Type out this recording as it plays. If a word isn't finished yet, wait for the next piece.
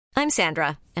I'm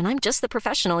Sandra, and I'm just the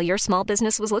professional your small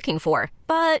business was looking for.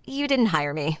 But you didn't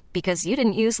hire me because you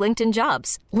didn't use LinkedIn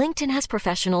Jobs. LinkedIn has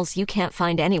professionals you can't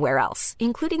find anywhere else,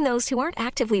 including those who aren't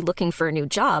actively looking for a new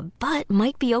job, but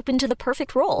might be open to the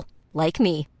perfect role, like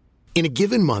me. In a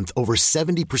given month, over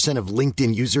 70% of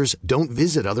LinkedIn users don't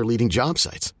visit other leading job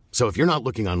sites. So if you're not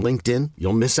looking on LinkedIn,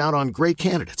 you'll miss out on great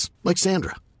candidates like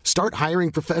Sandra. Start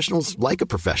hiring professionals like a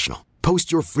professional.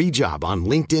 Post your free job on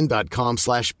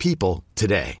linkedin.com/people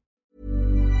today.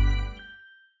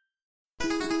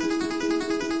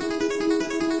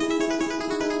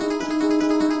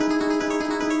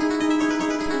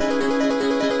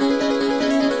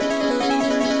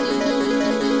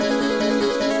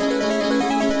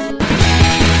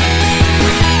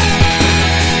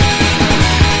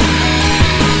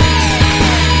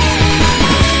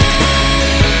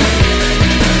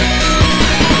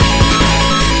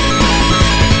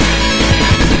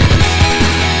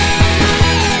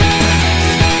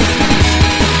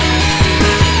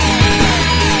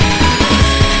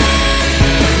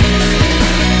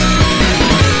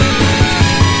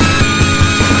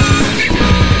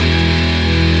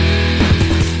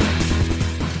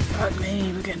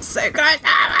 So good.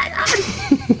 Oh my God.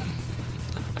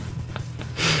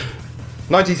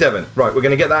 97. Right, we're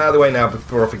going to get that out of the way now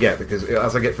before I forget, because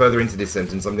as I get further into this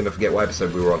sentence, I'm going to forget what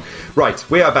episode we were on. Right,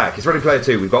 we are back. It's Ready Player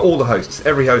 2. We've got all the hosts,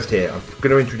 every host here. I'm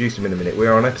going to introduce them in a minute. We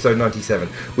are on episode 97.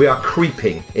 We are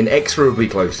creeping inexorably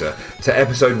closer to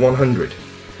episode 100,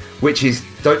 which is...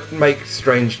 Don't make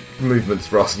strange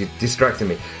movements, Ross. You're distracting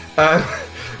me.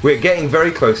 We're getting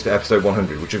very close to episode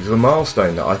 100, which is a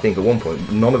milestone that I think at one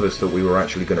point none of us thought we were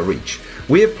actually going to reach.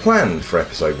 We have planned for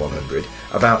episode 100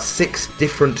 about 6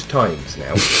 different times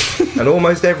now, and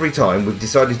almost every time we've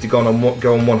decided to go on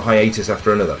one hiatus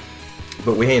after another.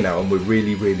 But we're here now and we're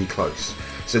really, really close.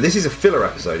 So this is a filler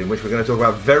episode in which we're going to talk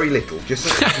about very little, just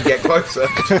so we can get closer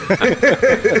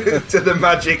to the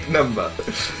magic number.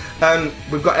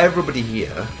 We've got everybody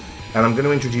here, and I'm going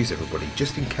to introduce everybody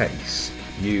just in case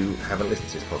you haven't listened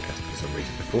to this podcast for some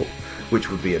reason before, which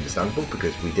would be understandable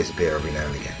because we disappear every now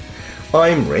and again.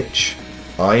 I'm Rich.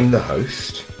 I'm the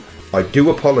host. I do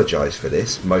apologise for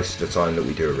this most of the time that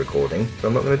we do a recording, so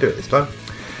I'm not going to do it this time.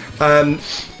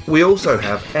 We also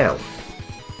have Elle.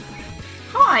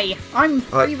 Hi, I'm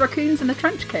 3 raccoons in a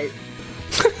trench coat.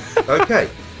 Okay.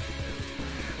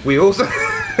 We also...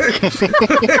 Where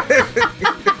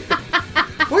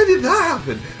did that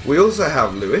happen? We also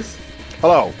have Lewis.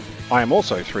 Hello. I am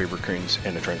also 3 raccoons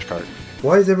in a trench coat.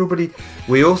 Why is everybody...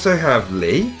 We also have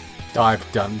Lee. I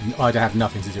have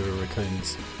nothing to do with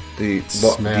raccoons. Do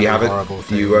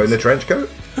you own a trench coat?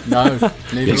 No,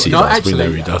 neither. Yes, he no, does. actually, We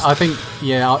know he does. I think,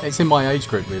 yeah, it's in my age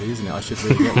group, really, isn't it? I should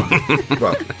really get one.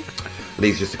 Well,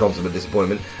 Lee's just a consummate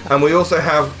disappointment. And we also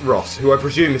have Ross, who I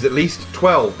presume is at least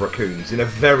 12 raccoons in a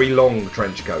very long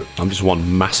trench coat. I'm just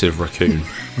one massive raccoon.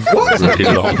 What? Really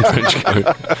long trench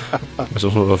coat. It's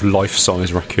a sort of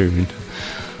life-size raccoon.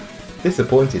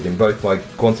 Disappointed in both my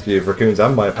quantity of raccoons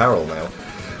and my apparel now.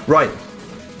 Right.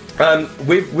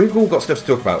 We've all got stuff to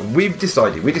talk about. We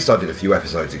decided a few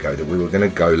episodes ago that we were going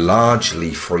to go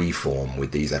largely freeform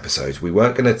with these episodes. We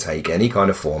weren't going to take any kind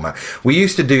of format. We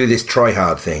used to do this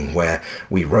try-hard thing where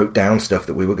we wrote down stuff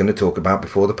that we were going to talk about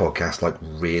before the podcast, like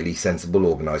really sensible,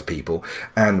 organised people,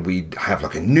 and we'd have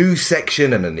like a news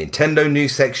section and a Nintendo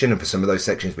news section, and for some of those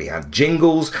sections we had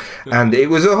jingles, and it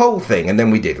was a whole thing. And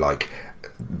then we did like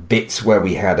bits where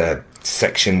we had a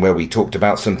section where we talked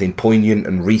about something poignant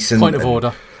and recent. Point of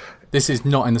order. This is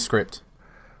not in the script.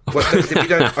 Well,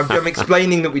 I'm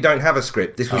explaining that we don't have a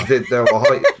script. This was the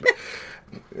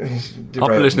I've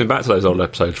been listening back to those old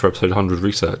episodes for episode 100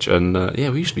 research, and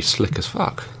we used to be slick as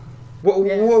fuck. What are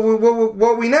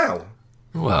we now?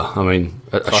 Well, I mean,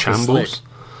 a shambles.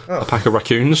 Oh. A pack of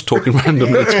raccoons talking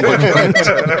randomly to my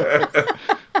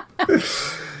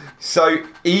friends. So,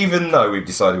 even though we've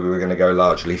decided we were going to go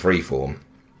largely freeform,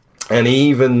 and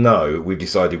even though we've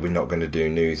decided we're not going to do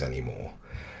news anymore,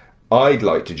 I'd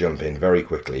like to jump in very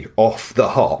quickly, off the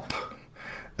hop,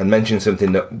 and mention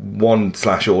something that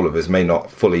one/all of us may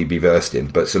not fully be versed in,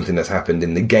 but something that's happened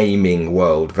in the gaming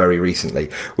world very recently,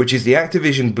 which is the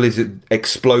Activision Blizzard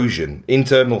explosion,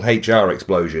 internal HR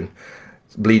explosion,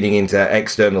 bleeding into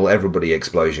external everybody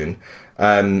explosion,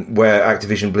 where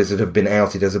Activision Blizzard have been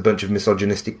outed as a bunch of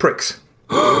misogynistic pricks.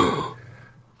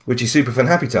 Which is super fun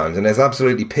happy times, and has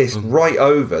absolutely pissed right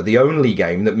over the only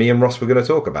game that me and Ross were going to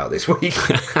talk about this week.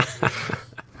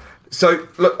 So,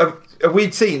 look,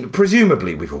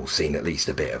 presumably we've all seen at least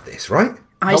a bit of this, right?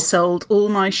 I sold all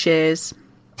my shares.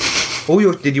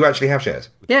 Did you actually have shares?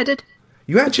 Yeah, I did.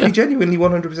 You actually genuinely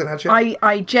 100% had shit?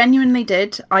 I genuinely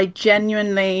did. I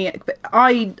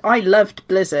loved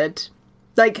Blizzard.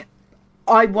 Like,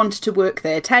 I wanted to work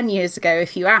there 10 years ago.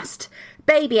 If you asked,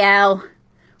 Baby L,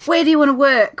 where do you want to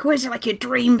work? Where's like your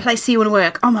dream place you want to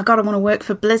work? Oh my God, I want to work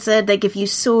for Blizzard. They give you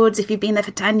swords if you've been there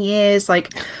for 10 years.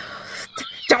 Like,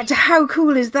 how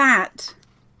cool is that?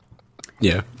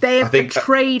 Yeah. They have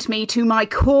betrayed me to my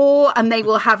core, and they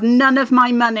will have none of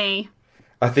my money.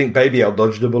 I think Baby L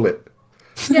dodged a bullet.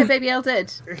 Yeah, Baby L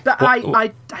did. But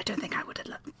I don't think I would have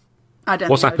looked.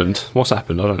 What's happened? What's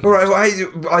happened? I don't know. All right,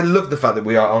 well, I love the fact that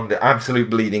we are on the absolute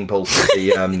bleeding pulse of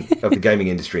the gaming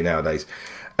industry nowadays.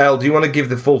 Elle, do you want to give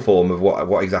the full form of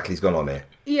what exactly has gone on here?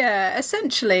 Yeah,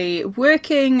 essentially,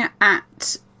 working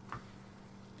at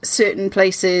certain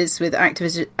places with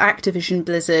Activision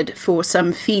Blizzard for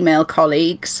some female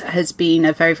colleagues has been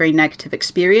a very, very negative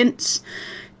experience,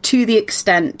 to the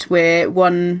extent where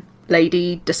one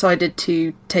lady decided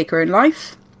to take her own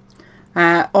life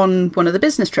on one of the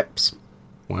business trips.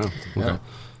 Wow.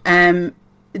 Okay.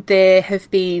 There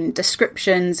have been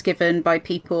descriptions given by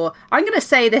people. I'm going to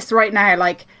say this right now,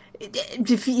 like,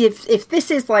 if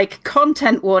this is like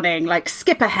content warning, like,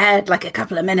 skip ahead like a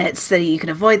couple of minutes so you can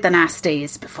avoid the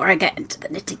nasties before I get into the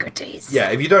nitty gritties.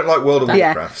 Yeah, if you don't like World of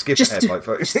Warcraft, skip ahead.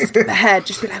 Like, just skip ahead.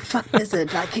 Just be like, fuck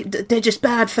Blizzard. Like, they're just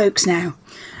bad folks now.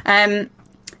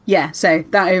 Yeah, so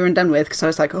that over and done with, because I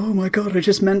was like, oh my God, I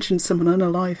just mentioned someone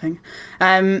unaliving.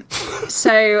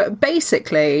 So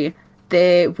basically,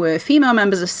 there were female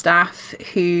members of staff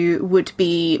who would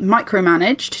be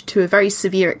micromanaged to a very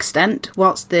severe extent,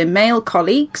 whilst the male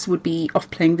colleagues would be off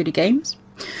playing video games.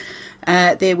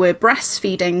 There were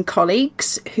breastfeeding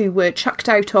colleagues who were chucked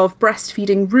out of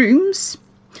breastfeeding rooms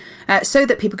so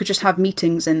that people could just have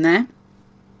meetings in there.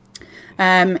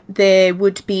 There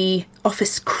would be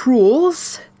office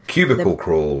crawls. Cubicle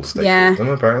crawls, they call them,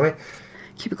 apparently.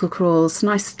 Cubicle crawls.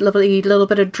 Nice, lovely little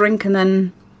bit of drink and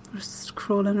then just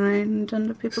crawling around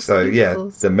under people's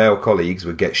cubicles. The male colleagues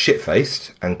would get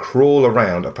shit-faced and crawl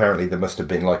around. Apparently there must have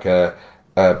been like a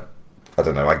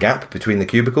gap between the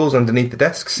cubicles underneath the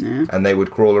desks, and they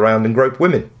would crawl around and grope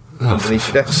women underneath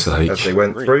the desks as they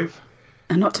went through.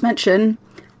 And not to mention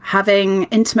having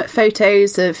intimate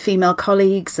photos of female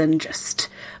colleagues and just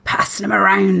passing them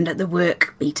around at the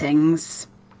work meetings.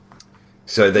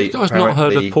 So you guys not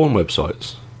heard of porn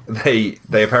websites? They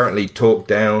apparently talked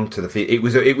down to the... It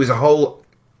was a whole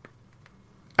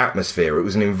atmosphere. It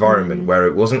was an environment where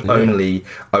it wasn't only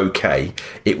okay,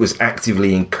 it was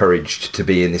actively encouraged to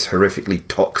be in this horrifically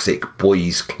toxic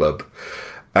boys' club.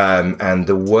 And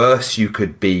the worse you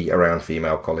could be around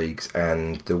female colleagues,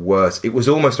 and the worse... It was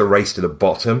almost a race to the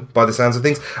bottom, by the sounds of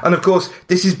things. And, of course,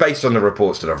 this is based on the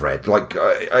reports that I've read. Like,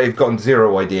 I've gotten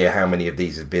zero idea how many of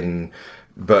these have been...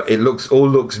 But it all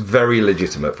looks very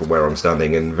legitimate from where I'm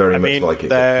standing, and very much like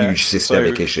a huge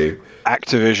systemic issue.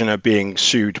 Activision are being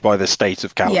sued by the state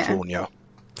of California.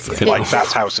 Yeah. Like,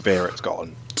 that's how severe it's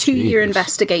gotten. 2-year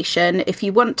investigation. If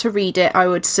you want to read it, I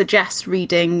would suggest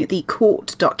reading the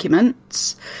court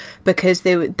documents, because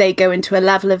they go into a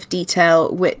level of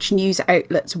detail which news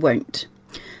outlets won't.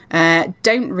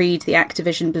 Don't read the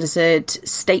Activision Blizzard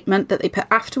statement that they put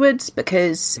afterwards,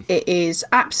 because it is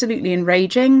absolutely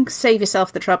enraging. Save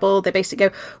yourself the trouble. They basically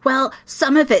go, well,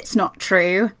 some of it's not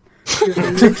true. You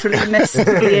literally missed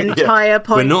the entire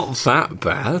point. We're not that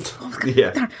bad.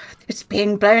 Yeah. It's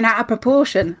being blown out of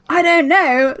proportion. I don't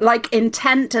know. Like,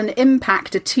 intent and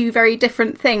impact are two very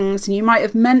different things, and you might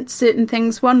have meant certain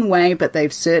things one way, but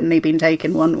they've certainly been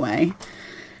taken one way.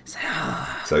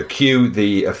 So cue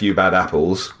the a few bad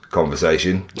apples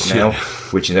conversation now,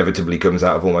 which inevitably comes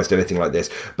out of almost anything like this.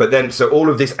 But then, so all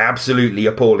of this absolutely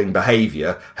appalling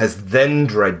behaviour has then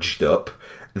dredged up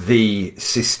the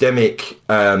systemic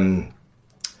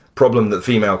problem that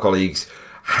female colleagues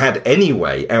had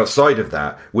anyway outside of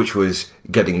that, which was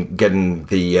getting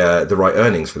the right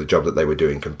earnings for the job that they were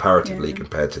doing comparatively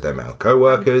compared to their male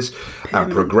co-workers,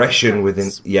 progression within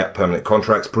permanent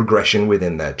contracts, progression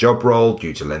within their job role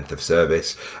due to length of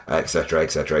service, etc.,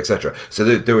 etc., etc. So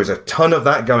there was a ton of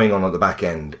that going on at the back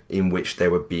end, in which they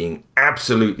were being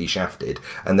absolutely shafted,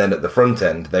 and then at the front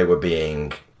end they were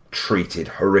being treated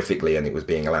horrifically, and it was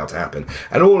being allowed to happen.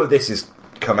 And all of this is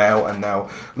come out, and now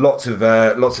lots of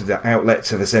the outlets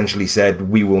have essentially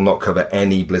said, we will not cover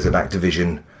any Blizzard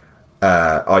Activision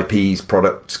IPs,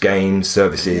 products, games,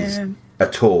 services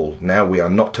at all. Now we are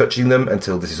not touching them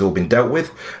until this has all been dealt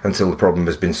with, until the problem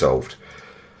has been solved.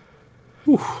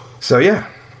 Whew. So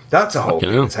that's a whole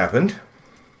thing that's happened.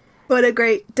 What a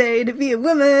great day to be a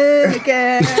woman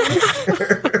again.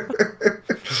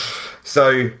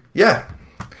 So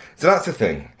that's the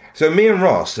thing. So me and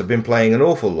Ross have been playing an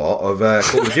awful lot of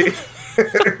Call of Duty.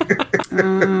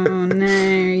 Oh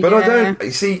no! But I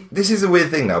don't see. This is a weird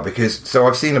thing now because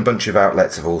I've seen a bunch of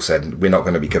outlets have all said we're not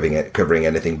going to be covering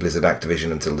anything Blizzard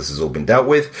Activision until this has all been dealt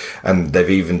with, and they've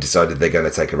even decided they're going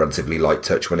to take a relatively light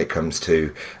touch when it comes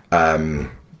to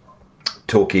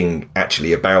talking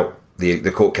actually about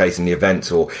the court case and the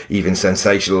events, or even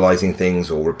sensationalizing things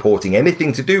or reporting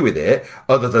anything to do with it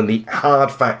other than the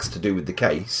hard facts to do with the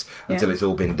case until it's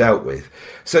all been dealt with.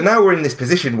 So now we're in this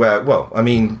position where, well, I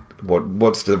mean,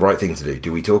 what's the right thing to do?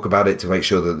 Do we talk about it to make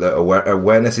sure that the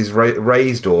awareness is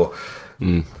raised, or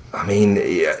I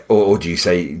mean, or do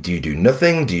you do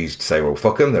nothing? Do you say, well,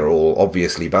 fuck them, they're all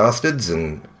obviously bastards?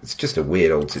 And it's just a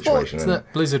weird old situation. Well,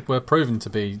 that Blizzard were proven to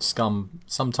be scum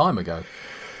some time ago.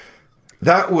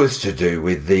 That was to do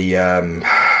with the.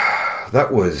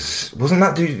 Wasn't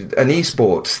that an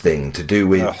esports thing to do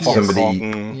with somebody?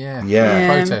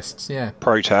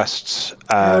 Protests.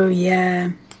 Oh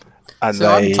yeah. And so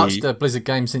I haven't touched a Blizzard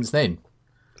game since then.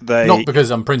 Not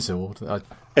because I'm principled.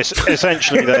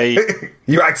 Essentially, they.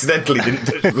 You accidentally didn't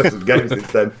touch a Blizzard game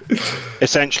since then.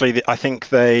 Essentially, I think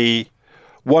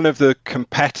one of the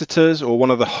competitors or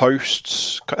one of the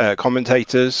hosts,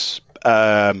 commentators,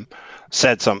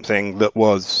 said something that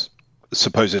was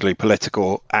supposedly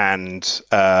political, and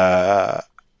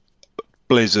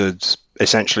Blizzard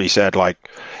essentially said, like,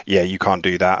 yeah, you can't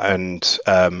do that, and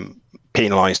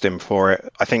penalised him for it.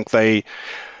 I think they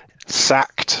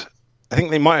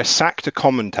might have sacked a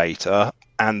commentator,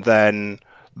 and then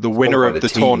the winner of the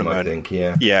tournament,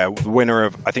 the winner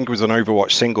of, I think it was an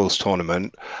Overwatch singles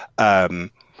tournament,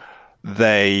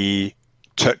 they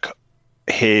took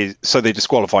so they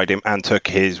disqualified him and took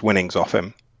his winnings off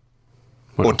him,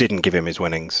 or didn't give him his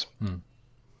winnings.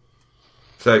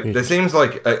 So there seems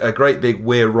like a great big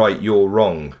 "we're right, you're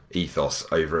wrong" ethos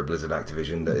over at Blizzard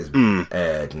Activision that is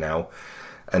aired now,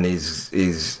 and and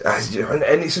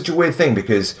it's such a weird thing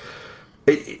because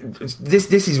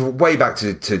this is way back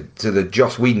to the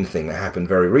Joss Whedon thing that happened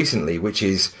very recently, which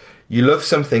is. You love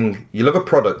a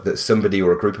product that somebody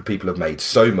or a group of people have made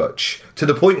so much to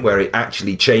the point where it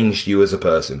actually changed you as a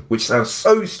person, which sounds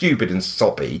so stupid and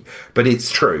soppy, but it's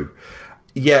true.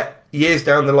 Yet, years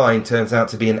down the line, turns out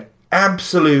to be an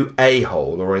absolute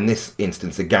a-hole, or in this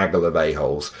instance, a gaggle of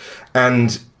a-holes.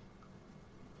 And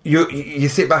you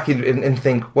sit back and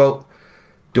think, well,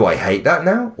 do I hate that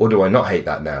now, or do I not hate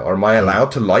that now? Or am I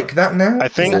allowed to like that now? I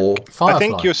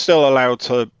think you're still allowed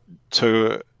to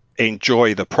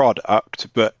enjoy the product,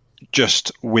 but just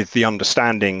with the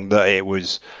understanding that it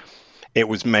was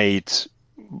made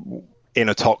in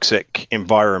a toxic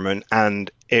environment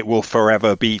and it will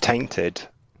forever be tainted.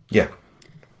 Yeah.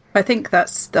 I think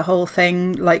that's the whole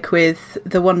thing, like with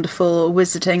the wonderful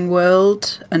Wizarding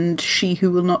World and She Who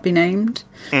Will Not Be Named.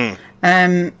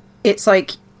 It's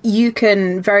like you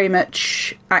can very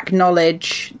much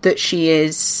acknowledge that she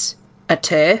is a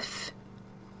TERF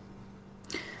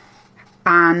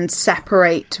and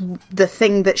separate the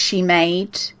thing that she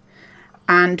made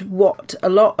and what a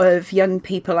lot of young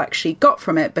people actually got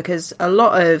from it, because a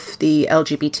lot of the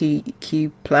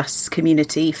LGBTQ plus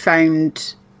community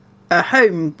found a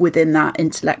home within that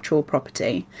intellectual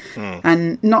property.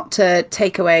 And not to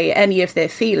take away any of their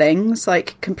feelings,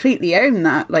 like completely own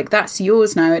that, like that's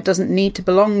yours now, it doesn't need to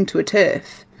belong to a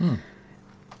TERF.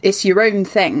 It's your own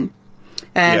thing.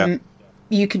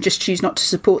 You can just choose not to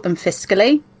support them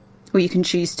fiscally, or you can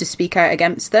choose to speak out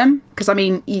against them. Because, I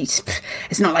mean, it's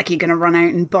not like you're going to run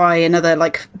out and buy another,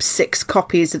 6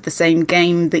 copies of the same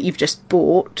game that you've just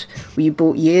bought, or you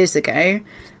bought years ago.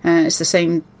 It's the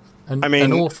same.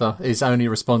 An author is only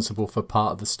responsible for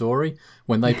part of the story.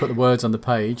 When they put the words on the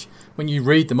page, when you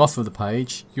read them off of the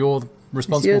page, you're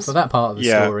responsible for that part of the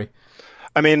story.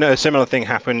 I mean, a similar thing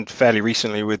happened fairly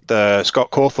recently with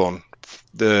Scott Cawthon,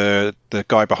 the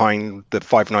guy behind the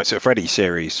Five Nights at Freddy's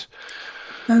series.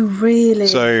 Oh, really?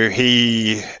 So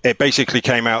it basically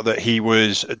came out that he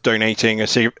was donating a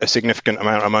significant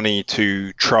amount of money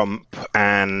to Trump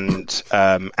and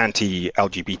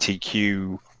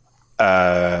anti-LGBTQ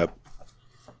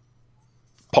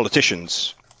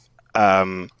politicians.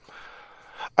 I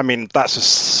mean, that's a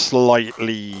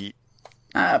slightly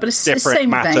but it's different the same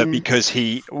matter thing. because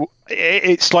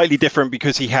it's slightly different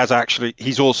because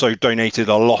he's also donated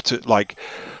a lot,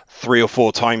 3 or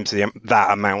 4 times that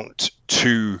amount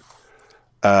to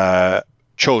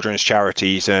children's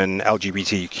charities and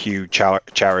LGBTQ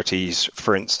charities,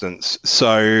 for instance.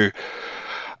 So,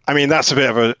 I mean, that's a bit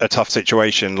of a tough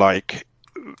situation.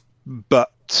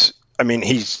 But I mean,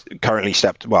 he's currently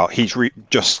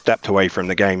just stepped away from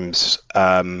the games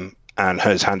and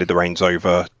has handed the reins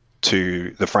over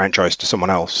to the franchise to someone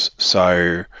else.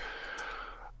 So,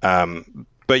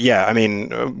 but yeah, I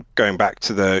mean, going back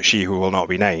to the She Who Will Not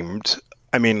Be Named,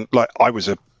 I mean, like, I was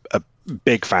a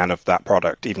big fan of that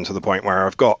product, even to the point where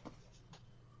I've got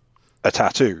a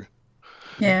tattoo.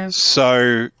 Yeah.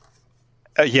 So,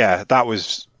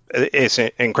 it's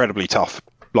incredibly tough.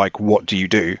 Like, what do you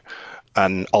do?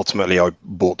 And ultimately, I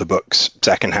bought the books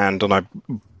secondhand, and I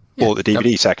bought the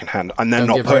DVD secondhand, and then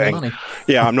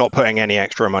I'm not putting any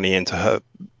extra money into her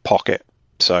pocket.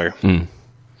 So,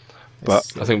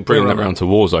 but I think bringing that around to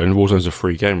Warzone's a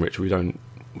free game, Rich.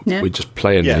 We're just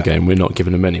playing the game. We're not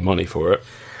giving them any money for it.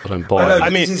 I don't buy it. I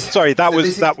mean,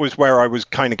 that was where I was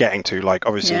kind of getting to. Like,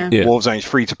 obviously, Warzone's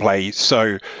free to play,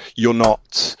 so you're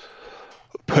not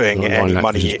putting any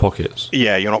money in pockets.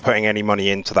 Yeah, you're not putting any money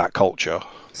into that culture.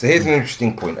 So here's an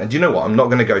interesting point, and do you know what? I'm not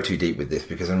going to go too deep with this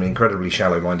because I'm an incredibly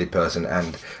shallow-minded person,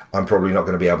 and I'm probably not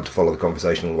going to be able to follow the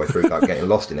conversation all the way through without getting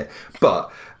lost in it.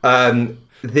 But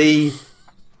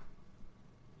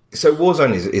so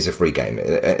Warzone is a free game,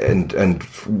 and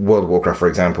World of Warcraft, for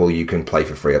example, you can play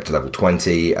for free up to level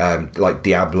 20. Like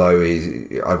Diablo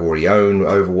I've already owned,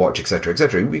 Overwatch, etc.,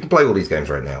 etc. We can play all these games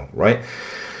right now, right?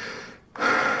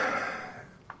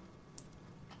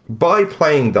 By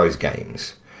playing those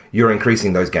games, you're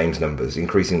increasing those games' numbers,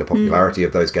 increasing the popularity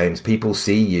of those games. People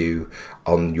see you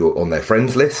on their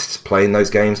friends lists playing those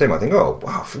games. They might think, oh,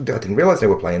 wow, I didn't realise they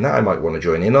were playing that. I might want to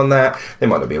join in on that. They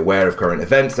might not be aware of current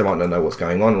events. They might not know what's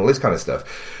going on, all this kind of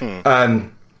stuff.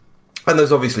 And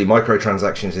there's obviously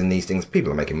microtransactions in these things.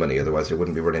 People are making money, otherwise they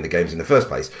wouldn't be running the games in the first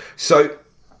place. So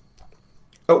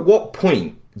at what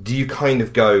point do you kind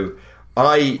of go,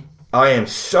 I am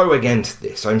so against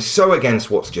this. I'm so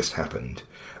against what's just happened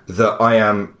that I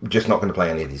am just not going to play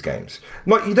any of these games.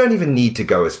 Like, you don't even need to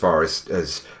go as far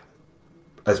as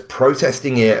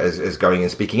protesting it, as going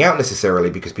and speaking out necessarily,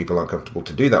 because people aren't comfortable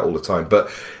to do that all the time. But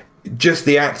just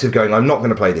the act of going, I'm not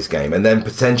going to play this game, and then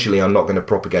potentially I'm not going to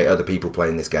propagate other people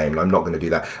playing this game, and I'm not going to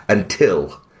do that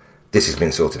until this has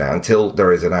been sorted out, until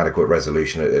there is an adequate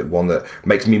resolution, one that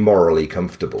makes me morally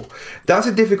comfortable. That's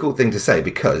a difficult thing to say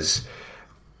because...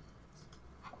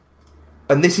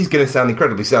 And this is going to sound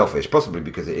incredibly selfish, possibly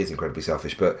because it is incredibly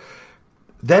selfish, but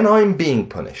then I'm being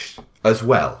punished as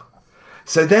well.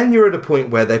 So then you're at a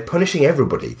point where they're punishing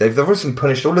everybody. They've obviously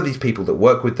punished all of these people that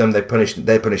work with them. They're punishing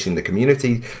the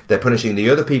community. They're punishing the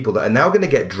other people that are now going to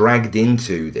get dragged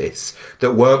into this,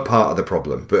 that weren't part of the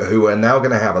problem, but who are now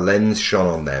going to have a lens shone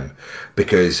on them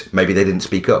because maybe they didn't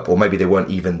speak up, or maybe they weren't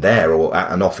even there or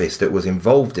at an office that was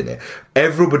involved in it.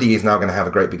 Everybody is now going to have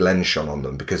a great big lens shone on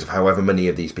them because of however many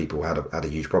of these people had a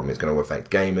huge problem. It's going to affect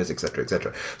gamers, etc.,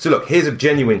 etc. So look, here's a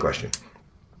genuine question.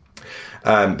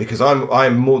 Because I'm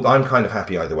kind of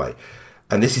happy either way,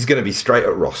 and this is going to be straight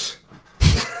at Ross,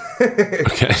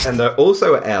 okay, and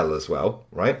also at Elle as well,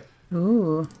 right?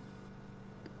 Ooh.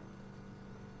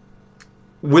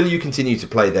 Will you continue to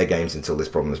play their games until this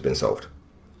problem has been solved?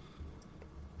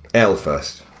 Elle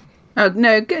first. Oh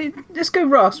no, let's go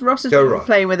Ross. Ross is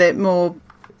playing with it more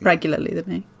regularly than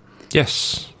me.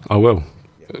 Yes, I will,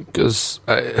 because.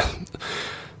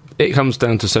 It comes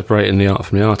down to separating the art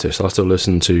from the artist. I still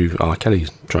listen to R. Kelly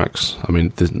tracks. I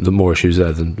mean, the more issues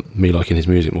there than me liking his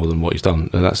music more than what he's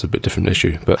done, and that's a bit different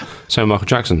issue. But same Michael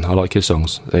Jackson, I like his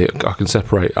songs. I can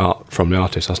separate art from the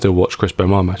artist. I still watch Chris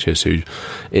Benoit matches, who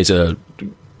is a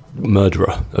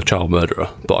murderer, a child murderer,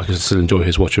 but I can still enjoy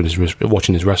watching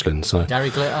his wrestling. So Gary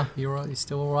Glitter, you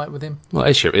still all right with him? Well,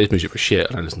 his music was shit.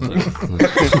 I don't listen to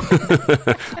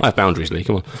it. I have boundaries, Lee.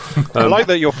 Come on. I like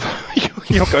that your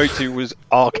go-to was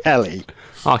R. Kelly.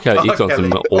 R. Kelly, he's got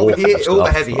some awful stuff. All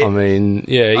the heavy hits. I mean,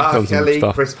 yeah, he's got some Kelly,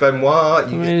 stuff. Chris Benoit,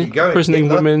 prisoning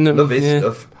women, love his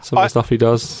stuff. Some of the stuff he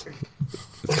does.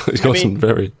 He's got some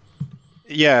very.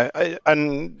 Yeah,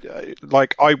 and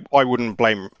like I wouldn't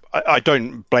blame. I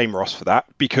don't blame Ross for that,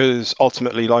 because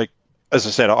ultimately, like, as I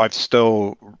said, I've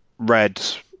still read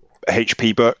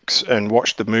HP books and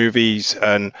watched the movies,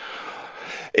 and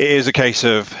it is a case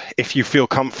of, if you feel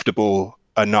comfortable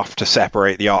enough to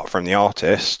separate the art from the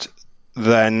artist,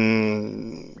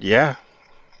 then yeah.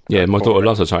 Yeah, my daughter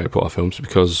loves the Harry Potter films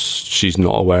because she's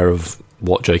not aware of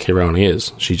what J.K. Rowling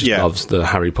is. She just loves the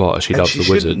Harry Potter. She loves the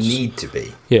wizards. She need to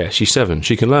be. Yeah, she's 7.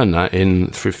 She can learn that in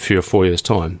 3 or 4 years'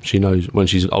 time. She knows when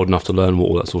she's old enough to learn what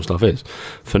all that sort of stuff is.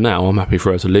 For now, I'm happy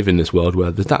for her to live in this world where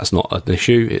that's not an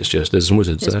issue. It's just there's some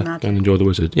wizards there. Go and enjoy the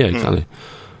wizard. Yeah, exactly.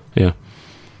 Yeah.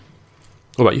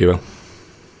 What about you, El?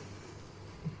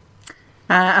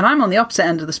 And I'm on the opposite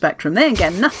end of the spectrum. They ain't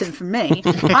getting nothing from me.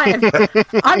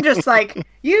 I'm just like,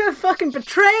 you have fucking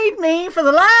betrayed me for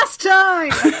the last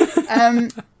time.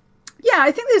 Yeah,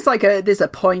 I think there's a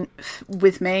point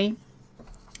with me,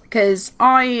 because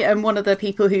I am one of the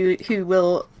people who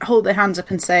will hold their hands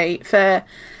up and say, for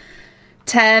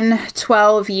 10,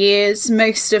 12 years,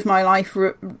 most of my life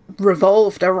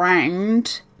revolved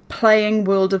around playing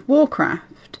World of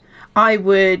Warcraft. I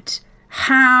would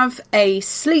have a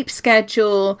sleep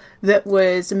schedule that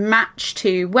was matched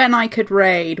to when I could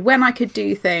raid, when I could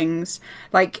do things.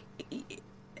 Like,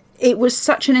 it was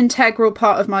such an integral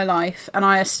part of my life, and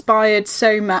I aspired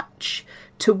so much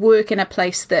to work in a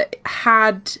place that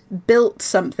had built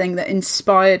something that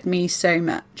inspired me so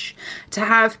much. To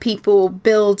have people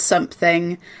build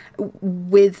something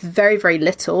with very, very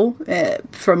little,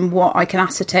 from what I can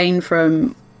ascertain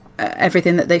from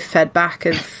everything that they've fed back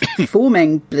of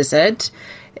forming Blizzard,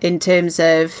 in terms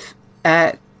of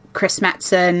Chris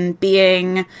Metzen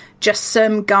being just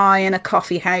some guy in a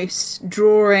coffee house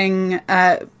drawing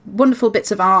wonderful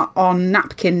bits of art on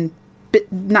napkin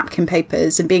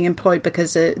papers and being employed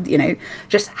because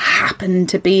just happened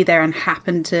to be there and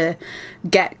happened to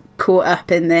get caught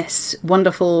up in this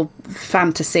wonderful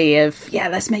fantasy of,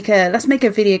 let's make a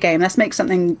video game, let's make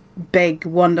something big,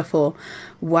 wonderful.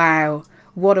 Wow,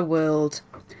 what a world.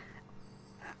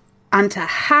 And to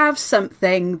have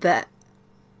something that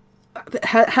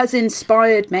has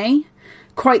inspired me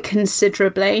quite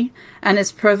considerably and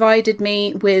has provided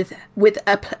me with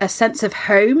a sense of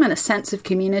home and a sense of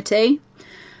community,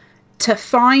 to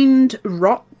find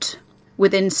rot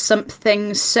within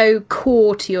something so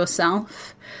core to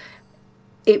yourself,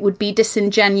 it would be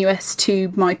disingenuous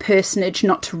to my personage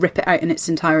not to rip it out in its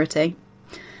entirety.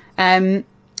 To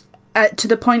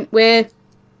the point where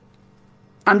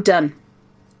I'm done.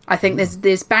 I think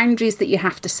there's boundaries that you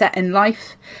have to set in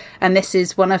life, and this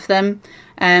is one of them,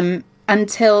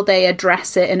 until they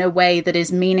address it in a way that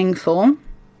is meaningful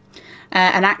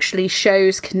and actually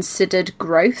shows considered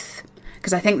growth.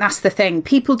 Because I think that's the thing.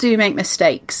 People do make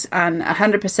mistakes, and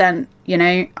 100%,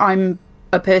 I'm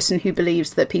a person who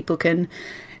believes that people can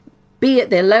be at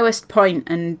their lowest point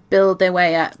and build their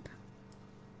way up.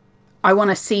 I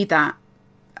want to see that.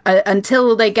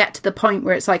 Until they get to the point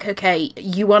where it's like, okay,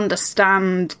 you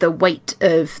understand the weight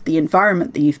of the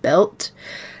environment that you've built,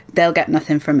 they'll get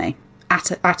nothing from me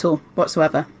at all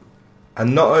whatsoever.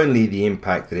 And not only the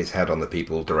impact that it's had on the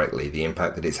people directly, the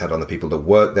impact that it's had on the people that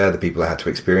work there, the people that had to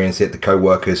experience it, the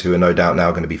co-workers who are no doubt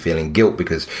now going to be feeling guilt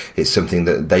because it's something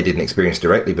that they didn't experience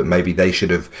directly, but maybe they should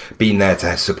have been there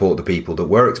to support the people that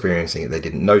were experiencing it. They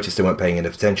didn't notice, they weren't paying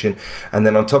enough attention. And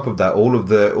then on top of that, all of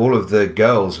the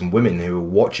girls and women who are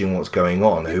watching what's going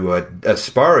on, who are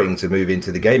aspiring to move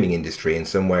into the gaming industry in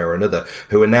some way or another,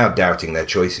 who are now doubting their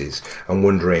choices and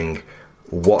wondering,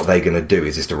 what are they going to do?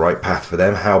 Is this the right path for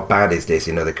them? How bad is this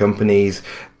in other companies?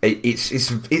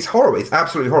 It's horrible. It's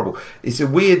absolutely horrible. It's a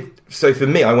weird. So for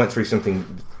me, I went through something.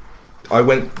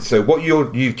 So what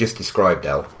you've just described,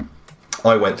 Elle,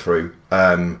 I went through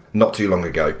not too long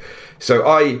ago. So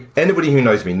anybody who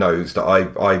knows me knows that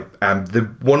I am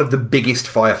one of the biggest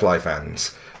Firefly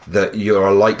fans that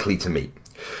you're likely to meet.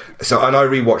 So, and I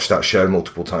rewatch that show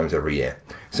multiple times every year.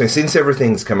 So since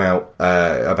everything's come out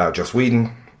about Joss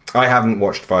Whedon, I haven't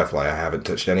watched Firefly. I haven't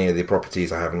touched any of the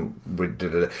properties. I haven't.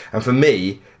 And for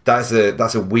me, that's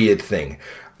a weird thing.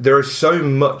 There is so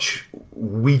much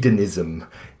Whedonism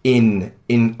in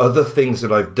other things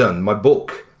that I've done. My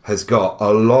book has got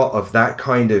a lot of that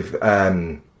kind of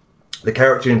the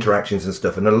character interactions and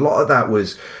stuff, and a lot of that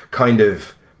was kind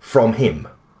of from him.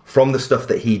 From the stuff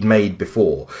that he'd made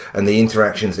before and the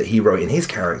interactions that he wrote in his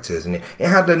characters, and it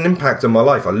had an impact on my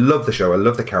life. I love the show, I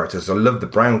love the characters, I love the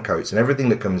brown coats and everything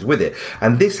that comes with it.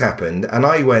 And this happened, and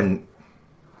I went,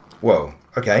 whoa,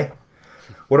 okay,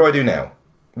 what do I do now?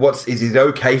 Is it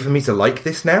okay for me to like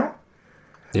this now?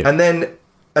 Yeah. And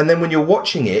then when you're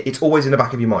watching it, it's always in the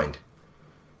back of your mind.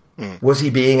 Was he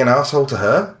being an asshole to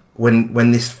her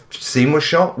when this scene was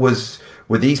shot?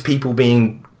 Were these people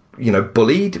being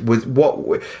bullied with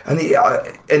what, and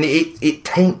it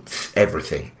taints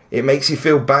everything. It makes you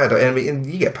feel bad, and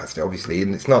you get past it obviously,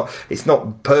 and it's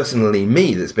not personally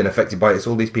me that's been affected by it. It's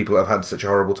all these people that have had such a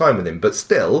horrible time with him, but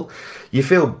still, you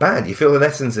feel bad. You feel an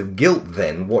essence of guilt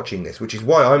then watching this, which is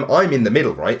why I'm in the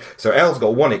middle, right? So Elle's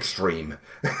got one extreme.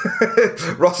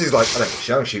 Ross is like, I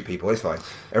don't shoot people. It's fine.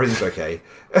 Everything's okay.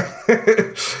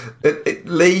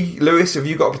 Lewis, have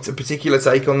you got a particular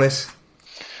take on this?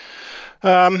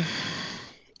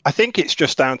 I think it's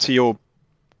just down to your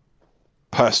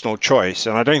personal choice,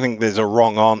 and I don't think there's a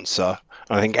wrong answer.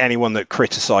 I think anyone that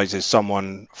criticizes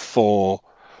someone for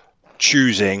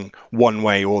choosing one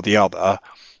way or the other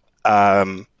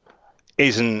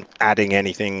isn't adding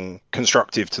anything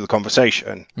constructive to the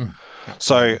conversation.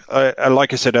 So,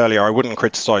 like I said earlier, I wouldn't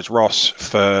criticise Ross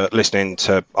for listening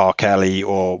to R. Kelly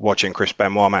or watching Chris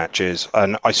Benoit matches,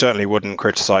 and I certainly wouldn't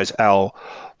criticise Elle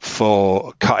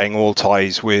for cutting all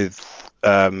ties with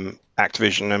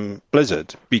Activision and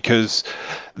Blizzard, because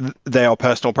they are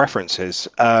personal preferences.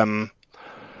 I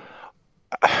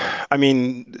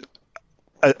mean,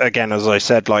 again, as I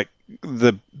said, like,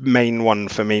 the main one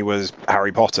for me was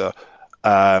Harry Potter,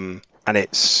 and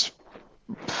it's,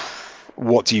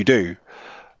 what do you do?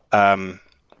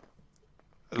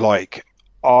 Like,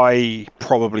 I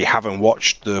probably haven't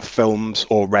watched the films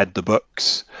or read the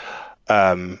books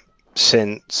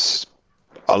since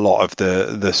a lot of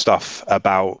the stuff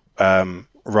about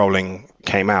Rowling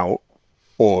came out,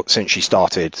 or since she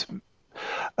started,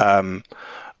 and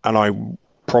I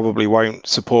probably won't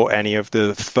support any of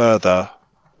the further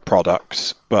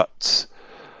products, but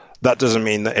that doesn't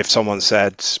mean that if someone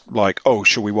said, like, oh,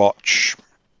 should we watch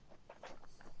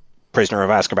Prisoner of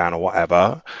Azkaban or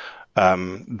whatever,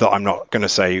 that I'm not going to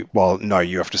say, well, no,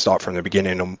 you have to start from the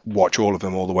beginning and watch all of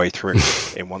them all the way through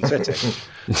in one sitting.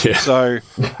 Yeah. So,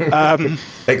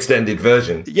 extended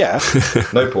version. Yeah.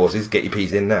 No pauses. Get your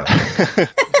peas in now.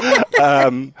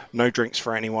 No drinks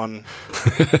for anyone.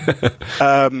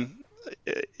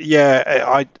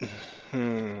 Yeah,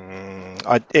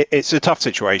 it's a tough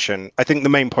situation. I think the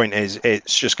main point is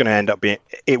it's just going to end up being,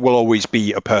 it will always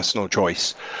be a personal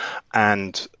choice.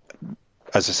 And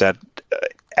as I said,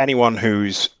 anyone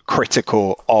who's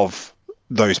critical of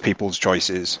those people's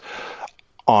choices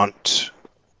aren't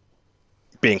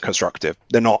being constructive.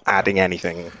 They're not adding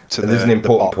anything to There's an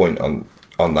important point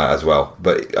on that as well.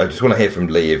 But I just want to hear from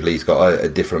Lee if Lee's got a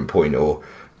different point or...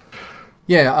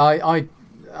 Yeah, I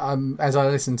as I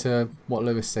listened to what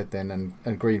Lewis said then and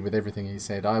agreed with everything he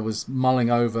said, I was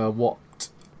mulling over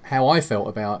how I felt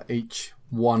about each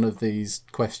one of these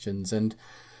questions, and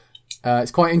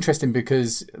it's quite interesting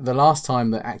because the last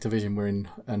time that Activision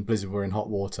and Blizzard were in hot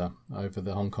water over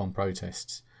the Hong Kong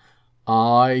protests,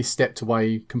 I stepped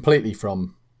away completely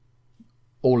from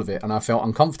all of it, and I felt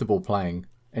uncomfortable playing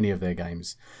any of their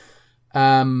games.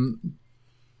 But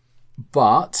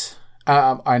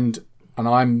and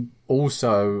I'm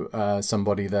also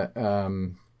somebody that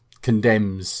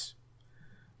condemns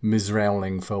Ms.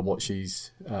 Rowling for what she's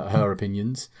her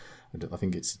opinions. I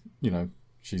think it's,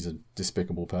 she's a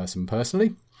despicable person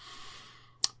personally.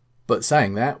 But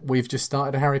saying that, we've just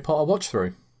started a Harry Potter watch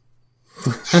through.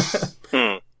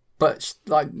 But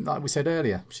like we said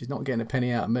earlier, she's not getting a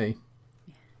penny out of me.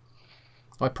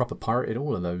 I proper pirated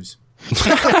all of those.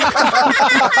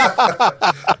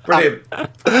 Brilliant.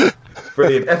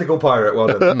 Brilliant. Ethical pirate, well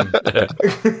done.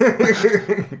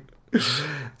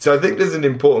 So I think there's an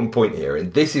important point here,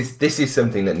 and this is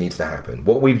something that needs to happen.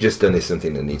 What we've just done is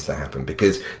something that needs to happen,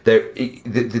 because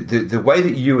the way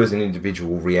that you as an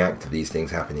individual react to these things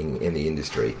happening in the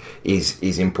industry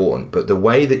is important, but the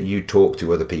way that you talk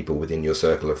to other people within your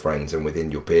circle of friends and within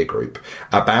your peer group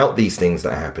about these things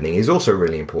that are happening is also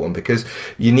really important, because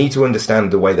you need to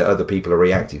understand the way that other people are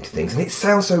reacting to things. And it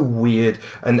sounds so weird,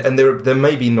 and there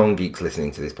may be non-geeks listening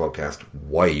to this podcast.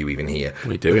 Why are you even here?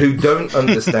 We do. Who don't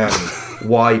understand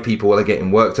why people are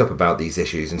getting worked up about these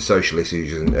issues and social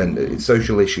issues and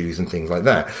social issues and things like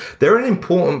that. They're an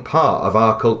important part of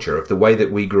our culture, of the way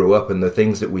that we grew up and the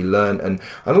things that we learn, and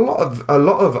a lot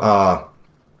of our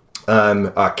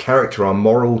character, our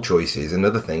moral choices and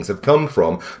other things have come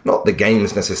from not the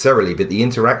games necessarily, but the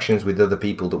interactions with other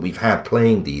people that we've had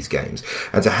playing these games.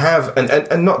 And to have,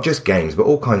 and not just games, but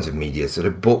all kinds of media, sort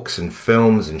of books and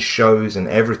films and shows and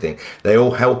everything, they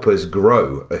all help us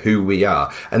grow who we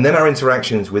are. And then our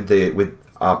interactions with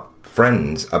our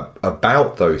friends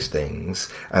about those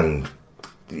things, and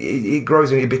it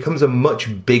grows and it becomes a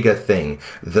much bigger thing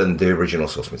than the original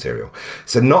source material.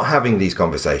 So not having these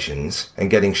conversations and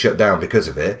getting shut down because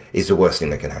of it is the worst thing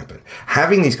that can happen.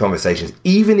 Having these conversations,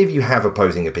 even if you have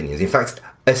opposing opinions, in fact,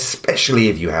 especially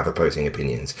if you have opposing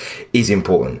opinions, is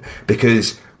important,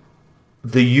 because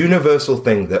the universal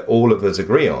thing that all of us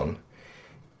agree on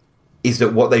is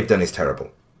that what they've done is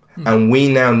terrible. And we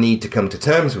now need to come to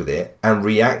terms with it and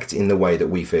react in the way that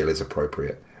we feel is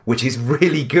appropriate, which is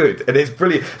really good, and it's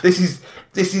brilliant. This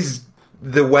is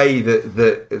the way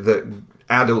that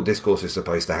adult discourse is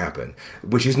supposed to happen,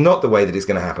 which is not the way that it's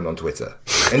going to happen on Twitter.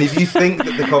 And if you think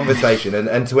that the conversation,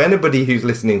 and to anybody who's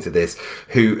listening to this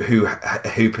who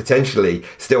potentially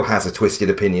still has a twisted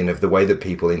opinion of the way that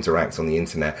people interact on the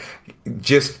internet,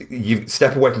 just you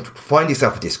step away from, find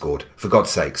yourself a Discord, for God's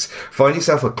sakes. Find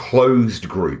yourself a closed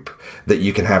group that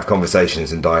you can have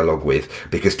conversations and dialogue with,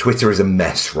 because Twitter is a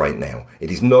mess right now.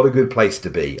 It is not a good place to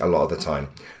be a lot of the time.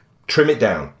 Trim it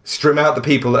down. Trim out the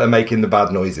people that are making the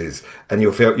bad noises, and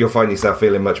you'll find yourself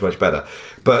feeling much, much better.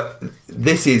 But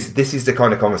this is the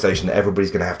kind of conversation that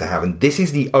everybody's going to have, and this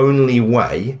is the only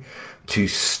way to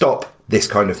stop this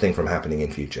kind of thing from happening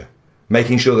in future.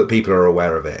 Making sure that people are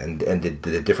aware of it and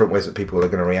the different ways that people are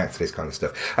going to react to this kind of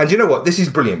stuff. And you know what? This is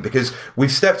brilliant because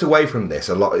we've stepped away from this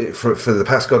a lot for the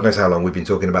past God knows how long. We've been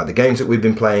talking about the games that we've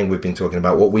been playing. We've been talking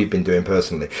about what we've been doing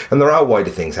personally. And there are wider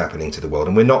things happening to the world,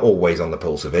 and we're not always on the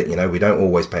pulse of it. You know, we don't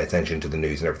always pay attention to the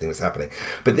news and everything that's happening.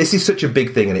 But this is such a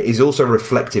big thing, and it is also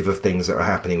reflective of things that are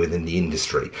happening within the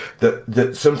industry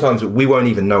that sometimes we won't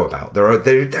even know about. There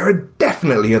are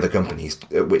definitely other companies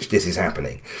at which this is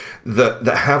happening that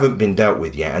haven't been dealt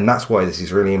with yet, and that's why this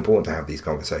is really important to have these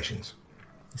conversations.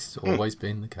 This has always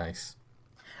been the case.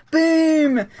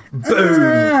 Boom!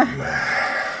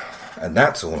 And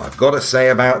that's all I've got to say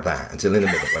about that until in a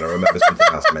minute when I remember something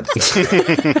else I meant to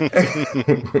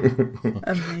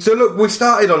say. So look, we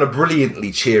started on a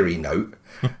brilliantly cheery note.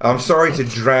 I'm sorry to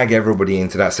drag everybody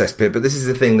into that cesspit, but this is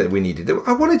the thing that we needed.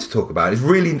 I wanted to talk about.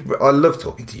 I love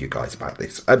talking to you guys about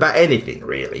this, about anything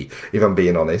really, if I'm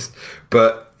being honest.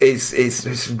 But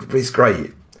it's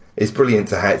great. It's brilliant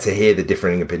to hear the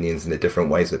differing opinions and the different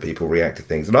ways that people react to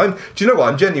things. And do you know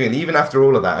what? I'm genuinely, even after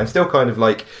all of that, I'm still kind of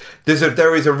like,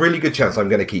 there is a really good chance I'm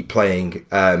going to keep playing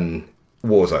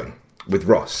Warzone with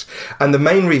Ross. And the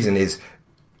main reason is,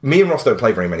 me and Ross don't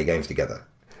play very many games together.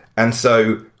 And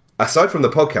so, aside from the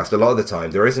podcast, a lot of the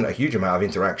time, there isn't a huge amount of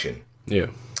interaction. Yeah.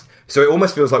 So it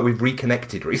almost feels like we've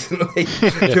reconnected recently.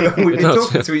 You know, we've been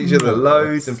talking to each other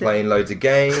loads and playing loads of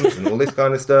games and all this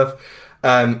kind of stuff.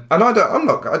 And I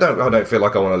don't feel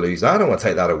like I want to lose that. I don't want to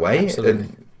take that away. Absolutely.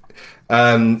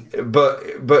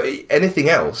 But anything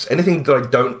else, anything that I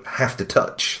don't have to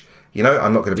touch, you know,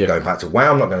 I'm not going to be going back to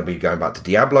WoW. I'm not going to be going back to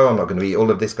Diablo. I'm not going to be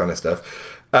all of this kind of stuff.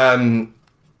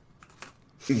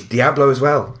 Diablo as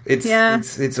well. It's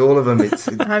all of them. It's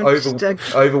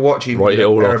Overwatch. Even right,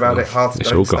 all about it.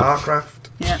 Hearthstone, StarCraft.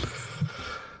 Yeah.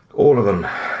 All of them.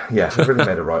 Yeah, they've really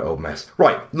made a right old mess.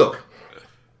 Right, look.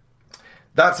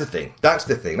 That's the thing. That's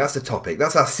the thing. That's the topic.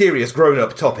 That's our serious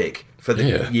grown-up topic for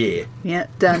the year. Yeah,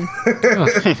 done.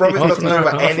 Promise not to talk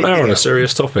about anything. We're on a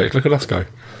serious topic. Look at us go.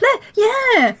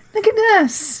 Yeah, look at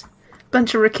us.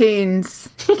 Bunch of raccoons.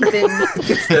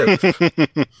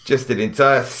 Just an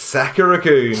entire sack of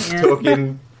raccoons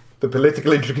talking the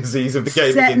political intricacies of the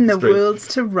gaming Setting industry. The worlds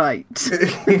to right.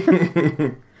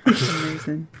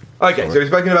 Amazing. Okay, so we've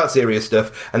spoken about serious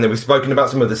stuff, and then we've spoken about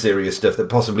some other serious stuff that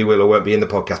possibly will or won't be in the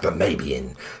podcast, but maybe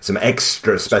in some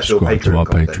extra special Patreon to our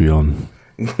content.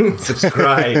 Patreon.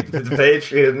 Subscribe to the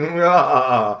Patreon.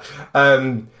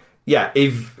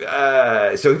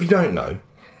 So if you don't know,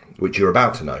 which you're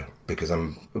about to know, because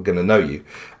I'm going to know you,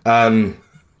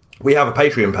 we have a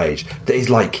Patreon page that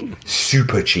is like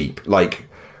super cheap. Like,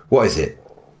 what is it?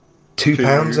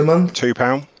 £2 a month?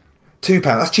 £2. £2.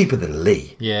 That's cheaper than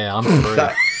Lee. Yeah, I'm free.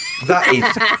 That is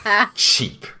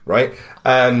cheap, right?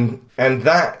 And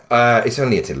that it's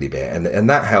only a tiddly bit, and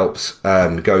that helps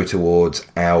go towards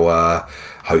our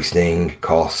hosting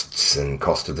costs and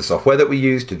cost of the software that we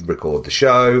use to record the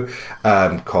show,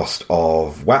 cost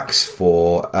of wax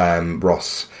for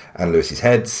Ross and Lewis's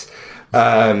heads.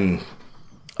 A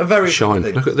very shine.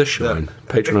 Look at this shine.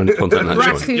 Patreon content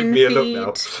that shine. Give me a look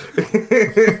now.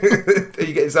 Are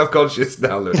you getting self-conscious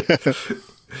now, Lewis?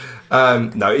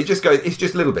 No, it just goes. It's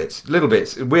just little bits.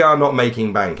 We are not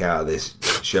making bank out of this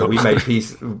show. We made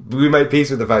peace with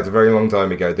the fact a very long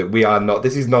time ago that we are not.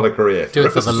 This is not a career. Do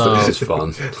it for the love. This is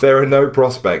fun. There are no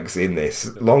prospects in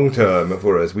this long term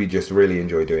for us. We just really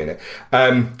enjoy doing it.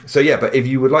 But if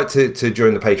you would like to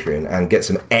join the Patreon and get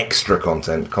some extra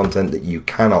content that you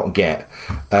cannot get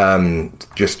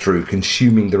just through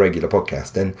consuming the regular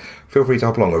podcast, then feel free to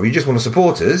hop along. Or if you just want to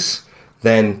support us,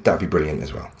 then that'd be brilliant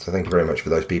as well. So thank you very much for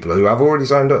those people who have already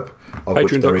signed up.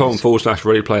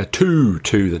 Patreon.com/ReadyPlayer2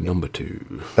 to the number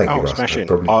 2. Thank you, Ross. Smashing.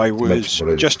 I was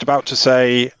just about to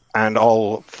say, and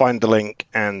I'll find the link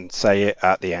and say it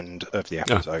at the end of the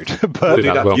episode. But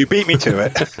you beat me to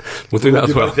it. We'll do that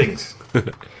as well. Things.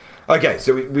 Okay,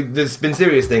 so there's been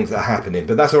serious things that are happening,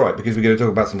 but that's all right because we're going to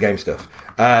talk about some game stuff.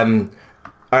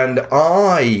 And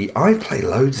I've played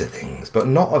loads of things, but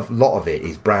not a lot of it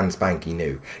is brand spanky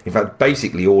new. In fact,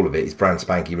 basically all of it is brand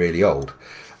spanky really old.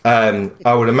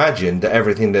 I would imagine that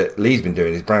everything that Lee's been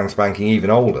doing is brand spanking even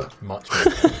older. Much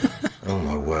more. Oh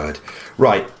my word.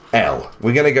 Right, Elle,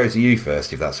 we're going to go to you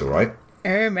first, if that's all right.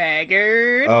 Oh my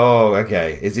god. Oh,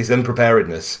 okay. Is this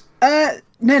unpreparedness?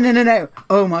 No.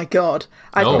 Oh my god.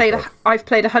 I've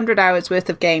played 100 hours worth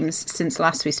of games since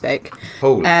last we spoke.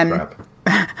 Holy crap.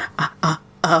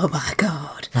 Oh my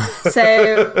god.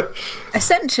 So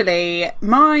essentially,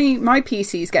 my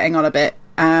PC's getting on a bit,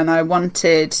 and I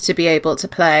wanted to be able to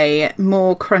play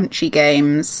more crunchy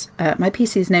games. My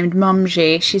PC's named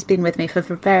Momji. She's been with me for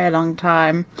a very long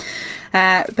time.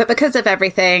 But because of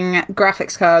everything,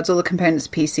 graphics cards, all the components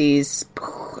of PCs,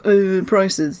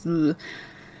 prices.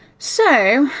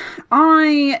 So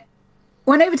I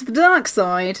went over to the dark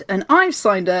side, and I've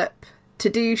signed up to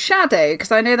do Shadow,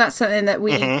 because I know that's something that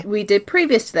we did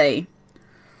previously.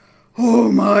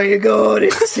 Oh my god,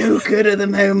 it's so good at the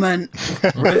moment.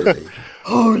 Really?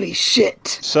 Holy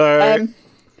shit. So,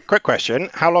 quick question.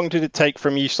 How long did it take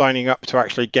from you signing up to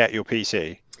actually get your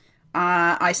PC?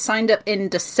 I signed up in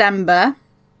December.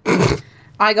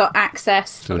 I got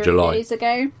access 3 days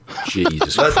ago.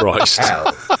 Jesus Christ.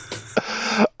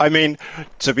 I mean,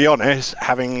 to be honest,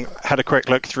 having had a quick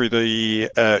look through the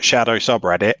Shadow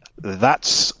subreddit,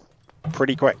 that's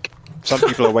pretty quick. Some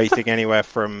people are waiting anywhere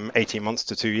from 18 months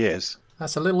to 2 years.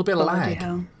 That's a little bit of lag.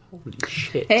 Holy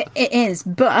shit. It is,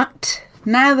 but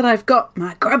now that I've got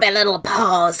my grubby little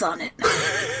paws on it,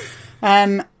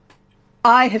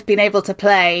 I have been able to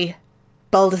play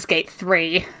Baldur's Gate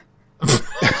 3.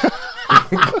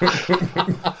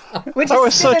 Which that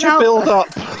was such a build-up.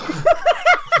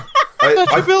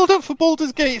 I build up for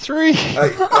Baldur's Gate 3.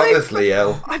 Honestly,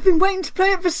 Elle. I've been waiting to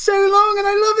play it for so long, and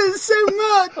I love it so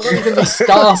much. Are you going to be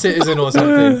Star Citizen or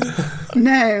something?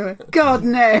 No, God,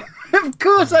 no. Of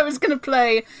course I was going to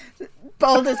play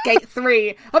Baldur's Gate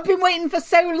 3. I've been waiting for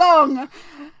so long.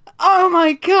 Oh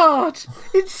my god,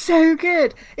 it's so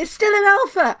good. It's still in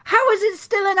alpha. How is it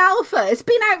still in alpha? It's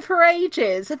been out for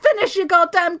ages. Finish your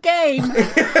goddamn game.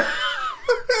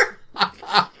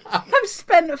 I've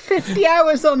spent 50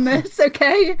 hours on this,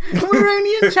 okay? We're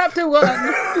only in chapter 1.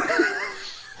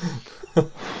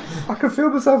 I can feel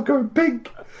myself going pink.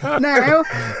 Now,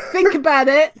 think about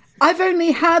it. I've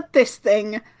only had this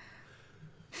thing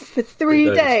for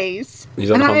 3 days.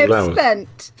 And I have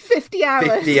spent 50 hours.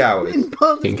 50 hours. In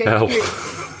Baldur's Gate 3.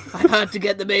 I've had to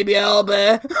get the baby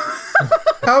owlbear.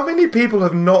 How many people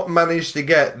have not managed to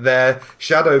get their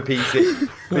Shadow PC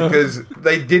because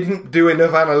they didn't do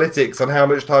enough analytics on how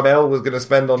much time Elle was going to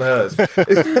spend on hers?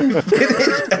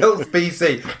 Finished Elle's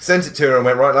PC, sent it to her and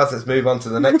went, right, lads, let's move on to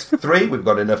the next 3. We've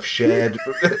got enough shared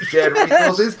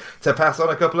resources to pass on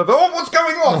a couple of... Oh, what's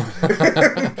going on?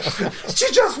 She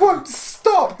just won't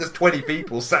stop. There's 20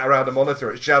 people sat around a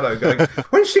monitor at Shadow going,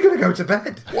 when's she going to go to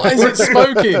bed? Why is it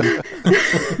smoking?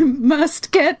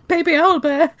 Must get baby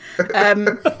owlbear.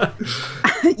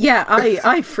 Yeah,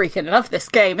 I freaking love this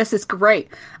game. This is great.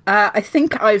 I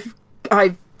think I've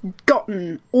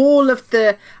gotten all of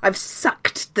the... I've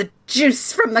sucked the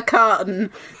juice from the carton.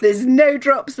 There's no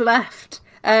drops left.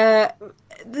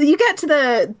 You get to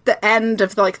the end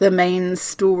of like the main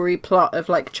story plot of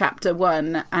like chapter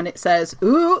 1, and it says,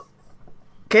 "Ooh,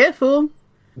 careful.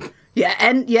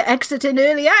 You're exiting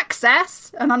early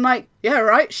access." And I'm like, yeah,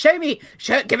 right, give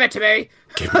it to me.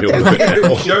 Give me all of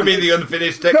it. Show me the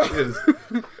unfinished textures.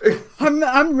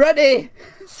 I'm ready.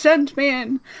 Send me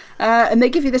in. And they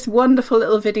give you this wonderful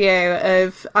little video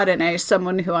of, I don't know,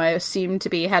 someone who I assume to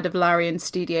be head of Larian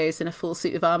Studios in a full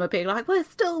suit of armour being like, we're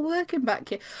still working back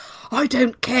here. I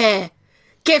don't care.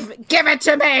 Give it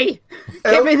to me!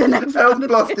 Give me the next one. Elle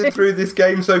blasted through this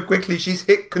game so quickly she's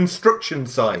hit construction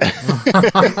signs.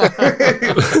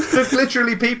 There's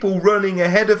literally people running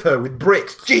ahead of her with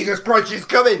bricks. Jesus Christ, she's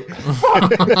coming!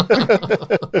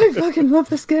 I fucking love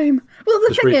this game. Well,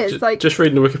 the thing is, like... Just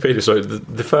reading the Wikipedia, so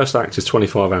the first act is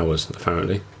 25 hours,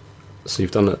 apparently. So you've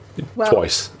done it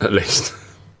twice, at least.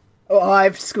 Oh,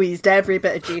 I've squeezed every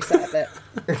bit of juice out of it.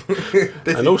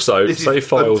 And also, save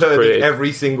files created...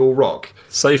 every single rock.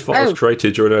 Save files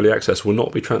created during early access will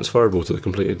not be transferable to the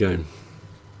completed game.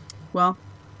 Well,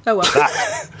 oh well.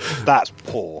 That's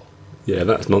poor. Yeah,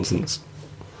 that's nonsense.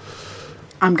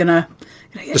 I'm gonna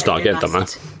just start getting done, man.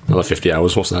 Another 50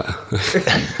 hours, what's that?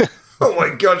 Oh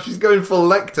my god, she's going full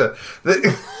Lecter.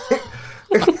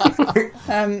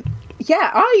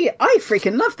 Yeah, I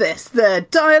freaking love this. The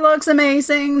dialogue's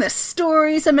amazing. The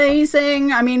story's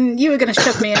amazing. I mean, you were going to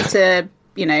shove me into,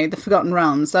 the Forgotten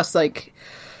Realms. That's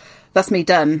me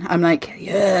done. I'm like,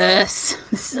 yes,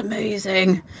 this is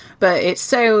amazing. But it's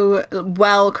so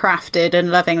well crafted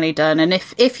and lovingly done. And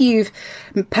if you've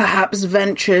perhaps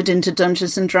ventured into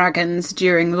Dungeons and Dragons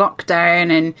during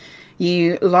lockdown and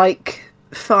you like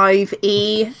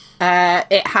 5e,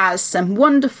 it has some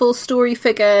wonderful story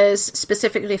figures,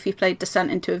 specifically if you played Descent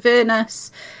into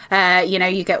Avernus.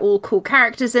 You get all cool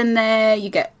characters in there. You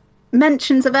get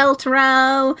mentions of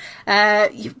Elturel.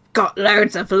 You've got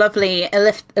loads of lovely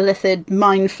Illithid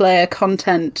Mind Flayer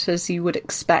content, as you would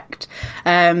expect.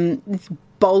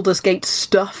 Baldur's Gate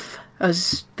stuff,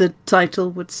 as the title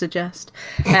would suggest.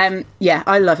 Yeah,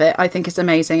 I love it. I think it's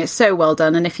amazing. It's so well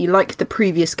done. And if you like the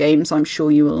previous games, I'm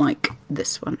sure you will like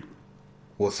this one.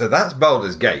 Well, so that's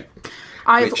Baldur's Gate.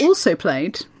 I've also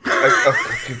played.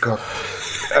 Oh, good God.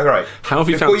 All right. How have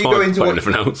you found time to play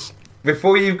anything else?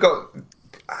 Before you've got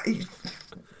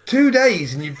 2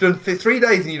 days and you've done 3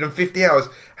 days and you've done 50 hours,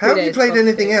 how have you played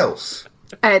anything else?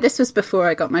 This was before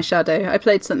I got my Shadow. I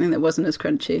played something that wasn't as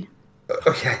crunchy.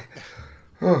 Okay.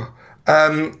 Oh.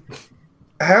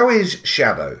 How is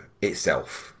Shadow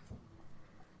itself?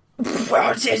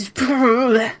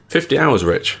 50 hours,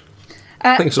 Rich.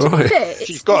 I think it's all right.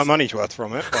 She's got her money's worth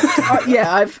from it.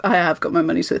 Yeah, I have got my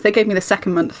money's worth. They gave me the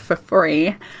second month for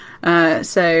free.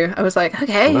 So I was like,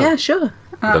 okay, yeah, sure.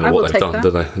 I don't know what they've done, do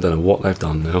they? I don't know what they've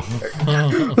done now.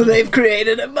 Well, they've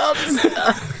created a monster.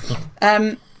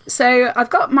 So I've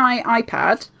got my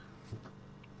iPad,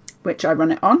 which I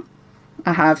run it on.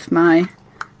 I have my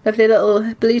lovely little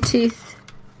Bluetooth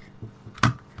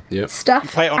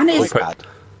stuff. Play it on iPad.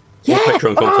 Yeah.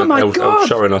 Patreon content. Oh my God.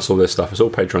 Showing us all this stuff. It's all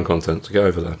Patreon content. So go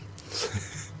over there.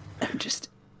 I'm just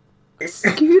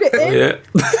scoot it in. Yeah.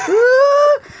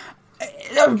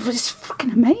 It's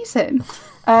fucking amazing.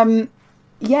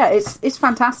 Yeah, it's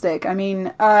fantastic. I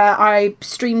mean, I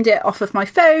streamed it off of my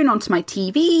phone onto my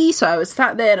TV, so I was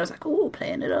sat there and I was like, oh,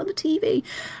 playing it on the TV.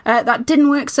 That didn't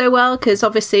work so well because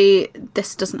obviously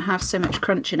this doesn't have so much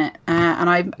crunch in it,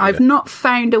 and I've not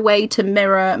found a way to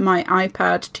mirror my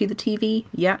iPad to the TV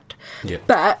yet. Yeah.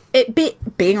 But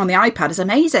being on the iPad is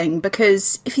amazing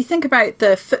because if you think about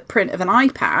the footprint of an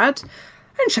iPad,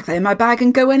 I can chuck that in my bag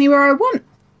and go anywhere I want.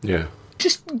 Yeah.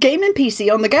 Just gaming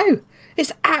PC on the go.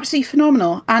 It's absolutely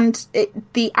phenomenal. And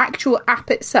the actual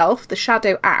app itself, the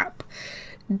Shadow app,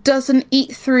 doesn't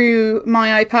eat through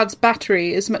my iPad's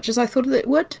battery as much as I thought it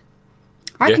would.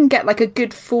 I can get like a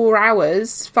good 4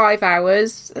 hours, 5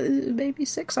 hours, maybe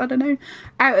 6, I don't know,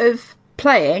 out of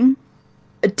playing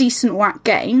a decent whack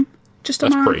game just on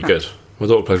my iPad. That's pretty good. My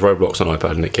daughter plays Roblox on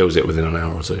iPad and it kills it within an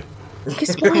hour or two.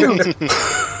 It's wild.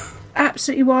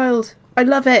 Absolutely wild. I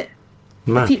love it.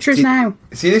 Man. The future is now.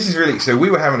 See, this is really... So we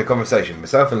were having a conversation,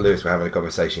 myself and Lewis were having a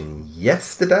conversation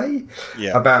yesterday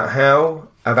about how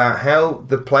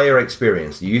the player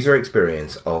experience, the user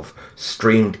experience of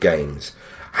streamed games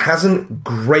hasn't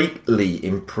greatly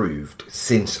improved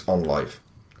since OnLive.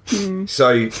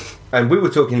 So, and we were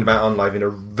talking about OnLive in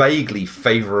a vaguely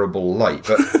favourable light,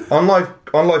 but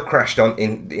OnLive crashed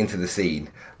into the scene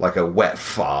like a wet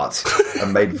fart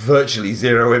and made virtually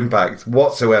zero impact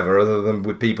whatsoever, other than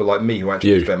with people like me who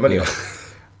actually spend money on it.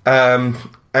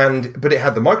 But it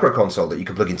had the micro console that you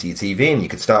could plug into your TV, and you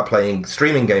could start playing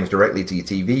streaming games directly to your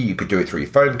TV. You could do it through your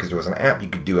phone because there was an app. You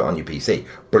could do it on your PC.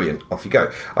 Brilliant, off you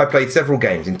go. I played several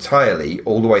games entirely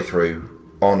all the way through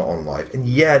on OnLive, and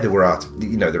there were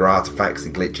there are artifacts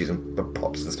and glitches and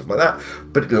pops and stuff like that.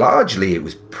 But largely, it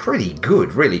was pretty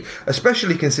good, really,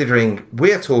 especially considering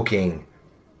we're talking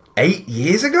 8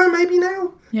 years ago, maybe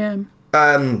now. Yeah.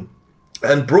 And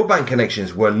broadband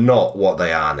connections were not what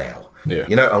they are now. Yeah.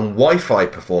 And Wi-Fi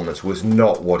performance was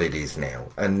not what it is now.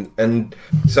 And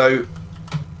so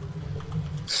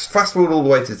fast forward all the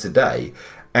way to today,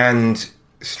 and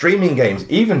streaming games,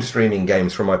 even streaming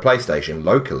games from my PlayStation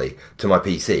locally to my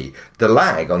PC, the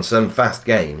lag on some fast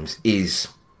games is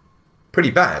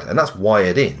pretty bad, and that's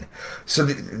wired in. So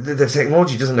the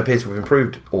technology doesn't appear to have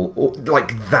improved or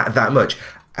like that much.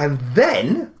 And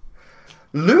then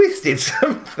Lewis did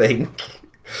something,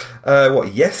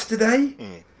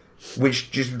 yesterday,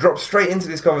 which just dropped straight into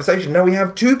this conversation. Now we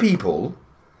have two people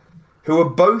who are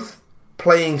both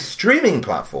playing streaming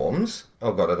platforms.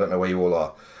 Oh God, I don't know where you all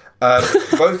are.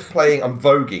 Both playing, I'm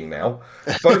voguing now,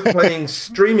 both playing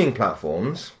streaming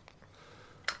platforms,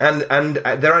 and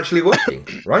they're actually working,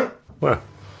 right? Wow.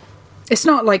 It's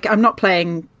not like I'm not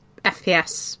playing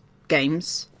FPS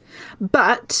games,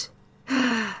 but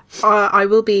I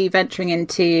will be venturing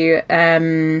into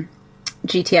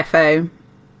GTFO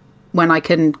when I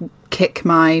can kick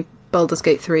my Baldur's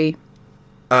Gate 3.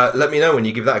 Let me know when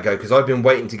you give that a go, because I've been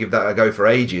waiting to give that a go for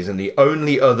ages, and the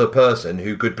only other person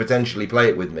who could potentially play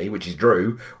it with me, which is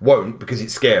Drew, won't, because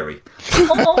it's scary.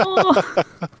 Oh.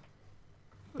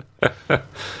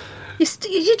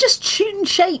 You're just shooting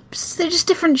shapes. They're just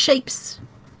different shapes.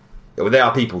 Well, they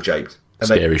are people-shaped. And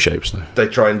scary shapes, though. They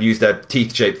try and use their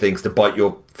teeth-shaped things to bite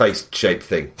your face-shaped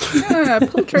thing. Yeah,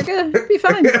 pull trigger, be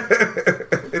fine.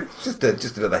 It's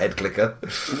just another head clicker.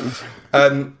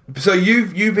 So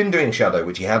you've been doing Shadow,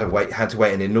 which you had to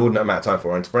wait an inordinate amount of time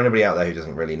for. And for anybody out there who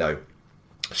doesn't really know,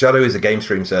 Shadow is a game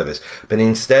stream service, but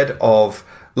instead of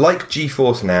like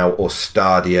GeForce Now or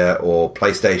Stadia or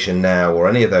PlayStation Now or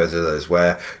any of those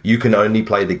where you can only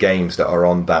play the games that are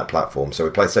on that platform. So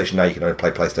with PlayStation Now, you can only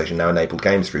play PlayStation Now enabled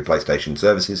games through PlayStation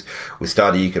services. With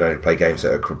Stadia, you can only play games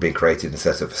that are being created and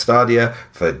set up for Stadia.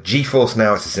 For GeForce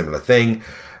Now, it's a similar thing.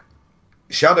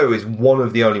 Shadow is one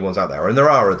of the only ones out there, and there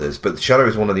are others, but Shadow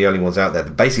is one of the only ones out there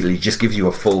that basically just gives you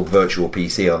a full virtual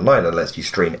PC online and lets you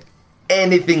stream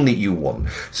anything that you want.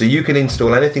 So you can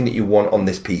install anything that you want on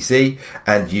this PC,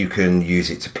 and you can use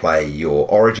it to play your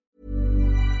Origin.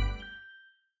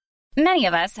 Many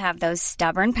of us have those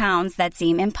stubborn pounds that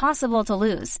seem impossible to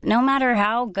lose, no matter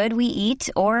how good we eat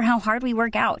or how hard we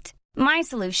work out. My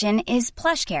solution is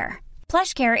PlushCare.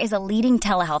 PlushCare is a leading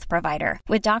telehealth provider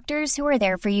with doctors who are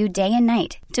there for you day and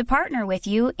night to partner with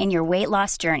you in your weight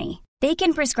loss journey. They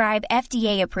can prescribe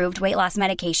FDA-approved weight loss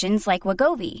medications like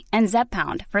Wegovy and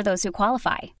Zepbound for those who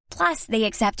qualify. Plus, they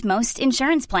accept most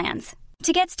insurance plans.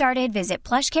 To get started, visit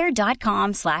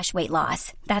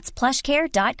plushcare.com/weightloss. That's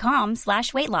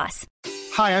plushcare.com/weightloss.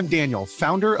 Hi, I'm Daniel,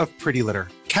 founder of Pretty Litter.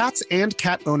 Cats and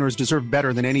cat owners deserve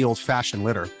better than any old-fashioned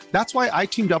litter. That's why I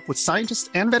teamed up with scientists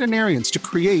and veterinarians to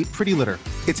create Pretty Litter.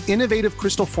 Its innovative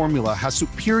crystal formula has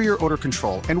superior odor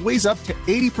control and weighs up to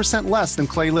 80% less than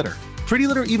clay litter. Pretty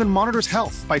Litter even monitors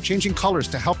health by changing colors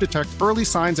to help detect early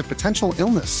signs of potential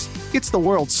illness. It's the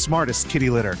world's smartest kitty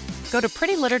litter. Go to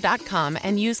prettylitter.com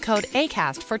and use code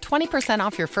ACAST for 20%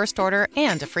 off your first order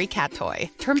and a free cat toy.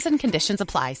 Terms and conditions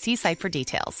apply. See site for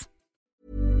details.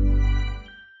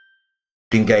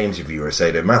 In games, if you're a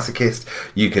sadomasochist,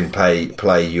 you can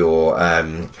play your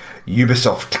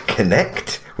Ubisoft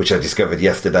Connect, which I discovered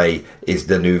yesterday is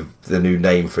the new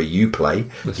name for Uplay.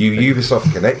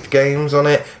 Ubisoft Connect games on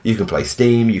it. You can play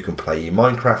Steam, you can play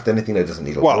Minecraft, anything that doesn't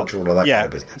need a launcher, all of that kind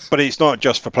of business. But it's not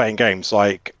just for playing games.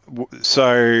 Like,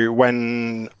 so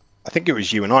when I think it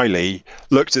was you and I, Lee,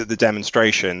 looked at the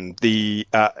demonstration, the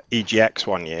EGX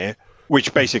one year,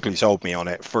 which basically sold me on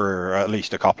it for at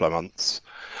least a couple of months.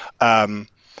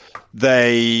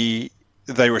 They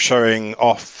were showing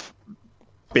off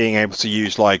being able to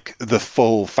use like the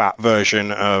full fat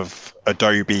version of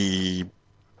Adobe,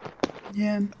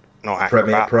 not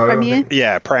Acrobat,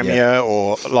 Premiere, Premiere,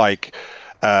 or like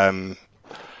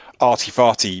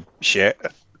arty-farty shit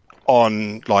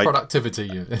on like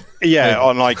productivity,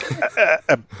 on like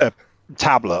a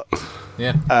tablet,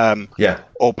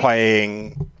 or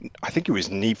playing. I think it was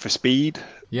Need for Speed.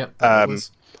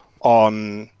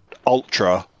 On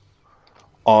Ultra,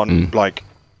 on like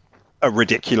a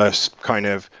ridiculous kind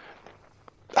of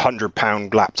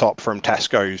 £100 laptop from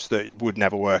Tesco's that would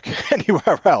never work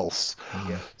anywhere else.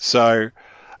 So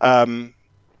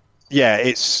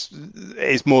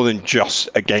it's more than just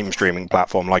a game streaming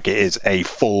platform. Like, it is a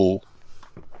full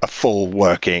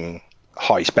working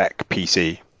high spec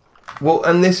PC. Well,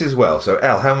 and this as well. So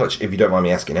Al, how much, if you don't mind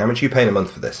me asking, how much are you paying a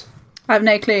month for this? I have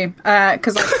no clue,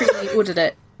 because I pre-ordered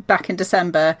it back in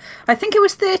December. I think it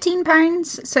was £13,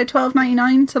 so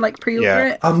 $12.99 to like pre-order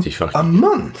it. A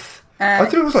month? I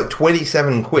thought it was like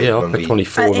 27 quid. Yeah, I paid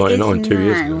 $24.99 2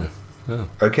 years ago. Oh.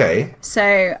 Okay.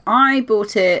 So I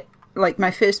bought it like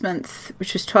my first month,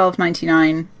 which was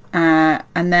 $12.99,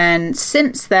 and then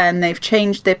since then they've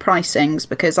changed their pricings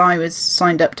because I was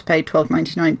signed up to pay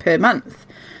 $12.99 per month.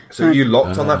 So you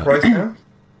locked on that price now?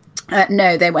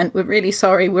 No, they went, we're really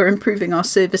sorry, we're improving our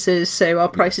services, so our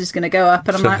price is going to go up.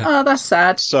 And I'm like, oh, that's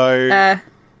sad. So,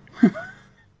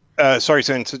 sorry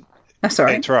to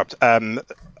interrupt.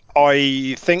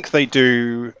 I think they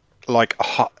do like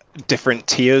different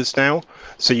tiers now.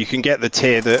 So you can get the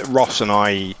tier that Ross and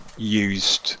I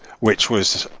used, which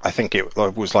was, I think it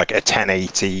was like a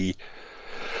 1080.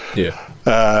 Yeah.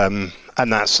 And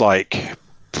that's like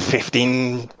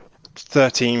 £15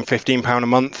 a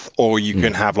month, or you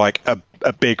can have like a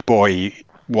big boy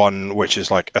one, which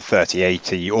is like a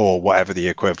 3080 or whatever the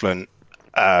equivalent,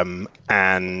 and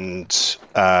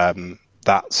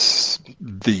that's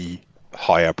the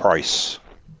higher price.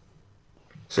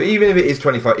 So even if it is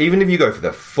 25, even if you go for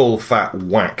the full fat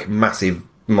whack massive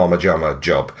mama jama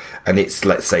job and it's,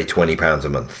 let's say, £20 a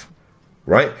month,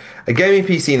 right? A gaming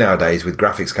PC nowadays with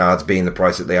graphics cards being the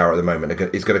price that they are at the moment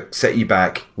is going to set you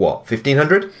back, what,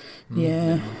 1,500?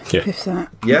 Yeah. If that.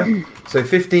 Yeah. So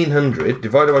 1,500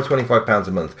 divided by £25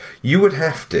 a month. You would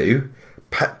have to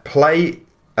play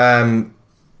on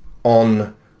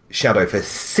Shadow for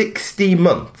 60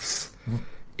 months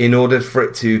in order for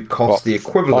it to cost the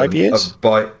equivalent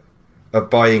of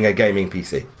buying a gaming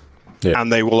PC. Yeah.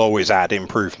 And they will always add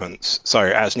improvements. So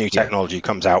as new technology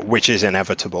comes out, which is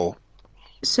inevitable.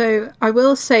 So I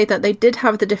will say that they did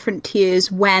have the different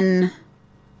tiers when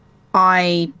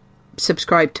I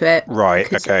subscribe to it.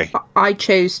 Right, okay. I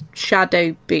chose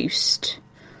Shadow Boost.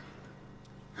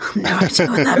 No idea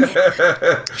what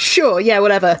that means. Sure, yeah,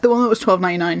 whatever. The one that was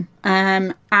 $12.99.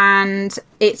 And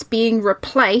it's being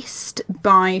replaced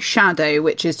by Shadow,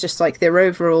 which is just like their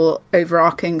overall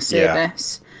overarching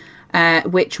service,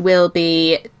 which will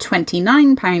be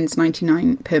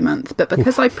 £29.99 per month. But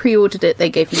because I pre-ordered it, they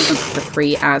gave me a month for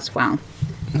free as well.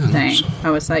 So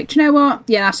I was like, do you know what?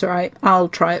 Yeah, that's all right. I'll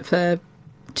try it for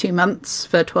 2 months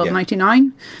for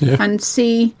 $12.99 and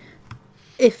see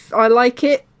if I like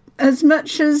it as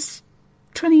much as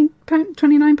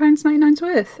 £29.99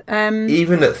 worth.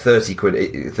 Even at 30 quid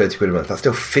a month, that's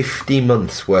still 50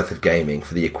 months worth of gaming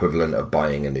for the equivalent of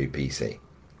buying a new PC.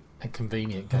 A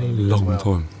convenient gaming long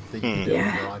time. That you can do on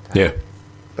your iPad. Yeah.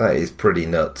 That is pretty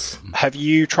nuts. Have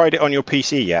you tried it on your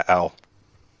PC yet, Al?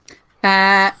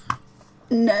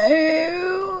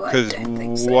 No, I don't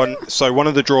think so. One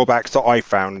of the drawbacks that I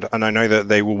found, and I know that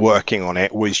they were working on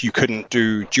it, was you couldn't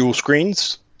do dual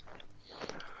screens.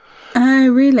 Oh,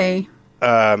 really?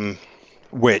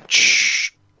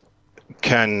 Which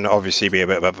can obviously be a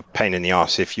bit of a pain in the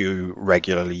arse if you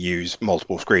regularly use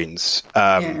multiple screens.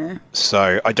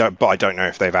 So I don't know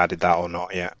if they've added that or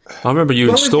not yet. I remember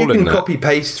you installing that. You can copy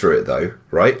paste through it though,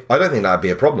 right? I don't think that'd be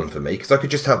a problem for me because I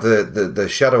could just have the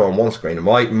Shadow on one screen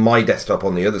and my desktop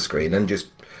on the other screen, and just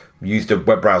use the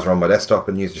web browser on my desktop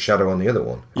and use the Shadow on the other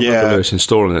one. I remember Lewis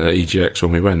installing it at EGX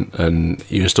when we went, and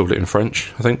you installed it in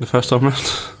French, I think, the first time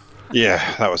around.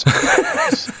 Yeah, that was.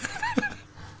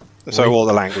 So all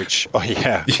the language,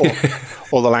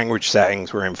 all the language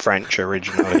settings were in French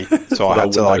originally. So I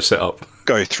had to set up.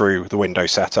 Go through the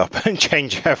Windows setup and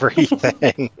change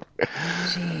everything.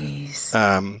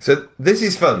 Jeez. So this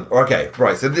is fun. Okay,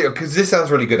 right. So because this sounds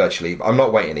really good, actually. I'm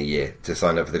not waiting a year to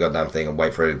sign up for the goddamn thing and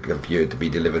wait for a computer to be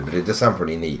delivered, but it does sound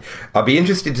pretty neat. I'd be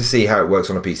interested to see how it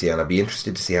works on a PC, and I'd be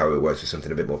interested to see how it works with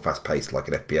something a bit more fast-paced, like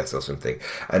an FPS or something.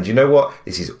 And you know what?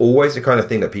 This is always the kind of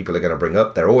thing that people are going to bring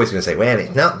up. They're always going to say, well,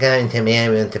 it's not going to be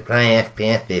able to play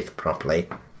FPS properly.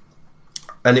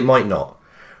 And it might not.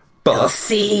 But we'll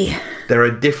see. There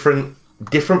are different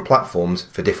platforms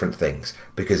for different things,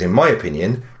 because in my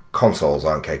opinion, consoles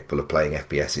aren't capable of playing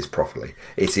FPSs properly.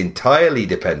 It's entirely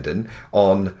dependent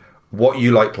on what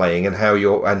you like playing and how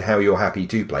you're happy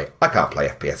to play. I can't play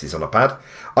FPSs on a pad.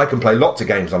 I can play lots of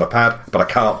games on a pad, but I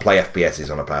can't play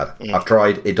FPSs on a pad. I've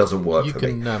tried; it doesn't work for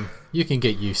me. You can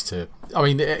get used to. I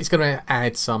mean, it's going to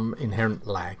add some inherent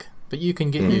lag, but you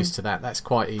can get used to that. That's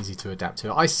quite easy to adapt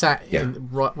to. I sat in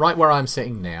right where I'm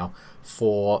sitting now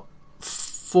for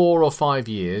 4 or 5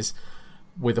 years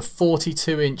with a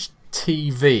 42-inch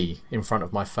TV in front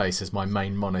of my face as my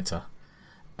main monitor,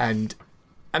 and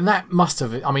that must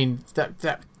have. I mean,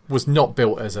 that was not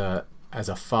built as a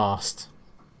fast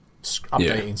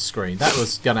updating screen. That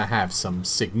was going to have some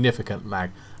significant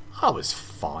lag. I was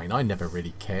fine. I never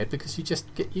really cared because you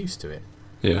just get used to it.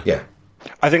 Yeah.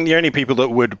 I think the only people that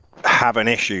would have an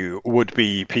issue would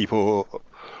be people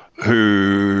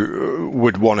who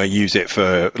would want to use it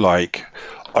for like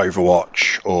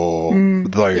Overwatch or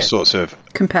those sorts of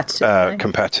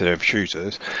competitive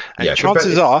shooters. And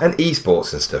chances are, and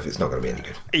esports and stuff, it's not going to be any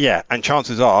good. Yeah, and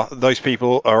chances are those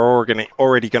people are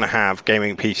already going to have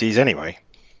gaming PCs anyway.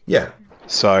 Yeah.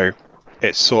 So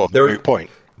it's sort of a moot point.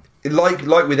 Like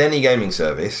with any gaming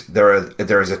service, there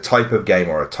is a type of game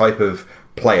or a type of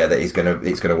player that it's going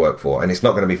to work for, and it's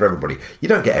not going to be for everybody. You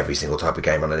don't get every single type of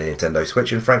game on a Nintendo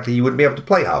Switch, and frankly, you wouldn't be able to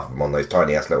play half of them on those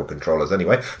tiny ass little controllers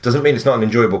anyway. Doesn't mean it's not an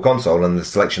enjoyable console, and the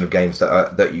selection of games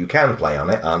that you can play on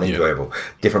it aren't enjoyable.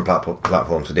 Different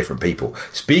platforms for different people.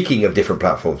 Speaking of different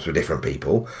platforms for different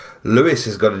people, Lewis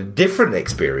has got a different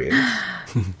experience,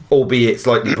 albeit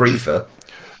slightly briefer,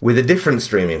 with a different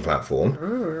streaming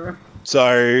platform.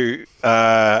 So,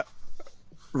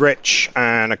 Rich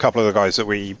and a couple of the guys that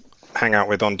we hang out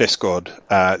with on Discord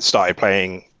started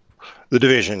playing The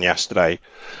Division yesterday,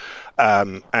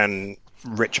 and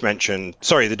Rich mentioned,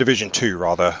 The Division 2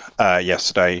 rather,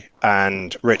 yesterday,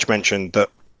 and Rich mentioned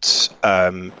that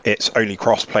it's only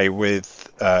cross-play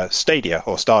with Stadia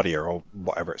or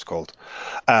whatever it's called.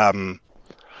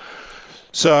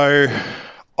 So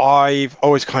I've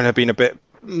always kind of been a bit,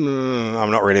 I'm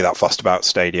not really that fussed about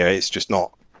Stadia. It's just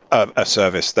not a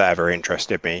service that ever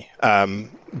interested me.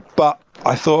 But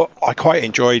I thought I quite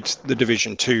enjoyed The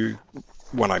Division 2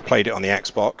 when I played it on the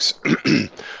Xbox,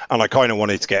 and I kind of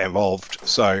wanted to get involved,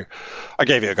 so I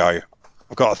gave it a go.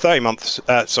 I've got a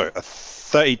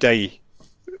 30-day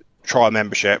trial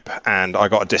membership, and I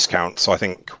got a discount. So I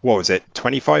think, what was it,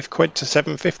 25 quid to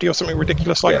 $7.50 or something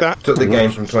ridiculous like that? Took the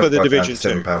game from for the Division to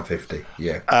 £7.50.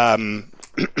 Yeah.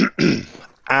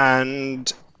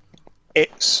 And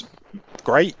it's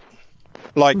great.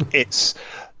 Like it's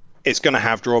going to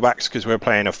have drawbacks because we're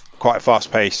playing quite a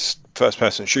fast-paced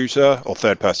first-person shooter or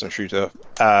third-person shooter.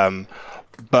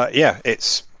 But yeah,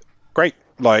 it's great.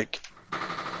 Like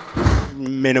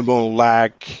minimal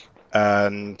lag,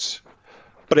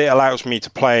 but it allows me to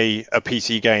play a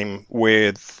PC game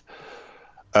with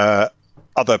other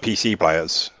PC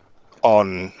players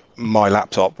on my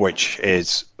laptop, which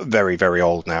is very, very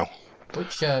old now.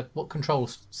 What control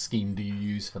scheme do you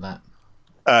use for that?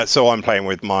 So I'm playing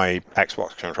with my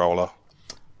Xbox controller.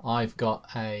 I've got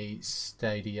a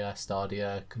Stadia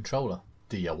controller.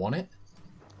 Do you want it?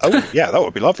 Oh, yeah, that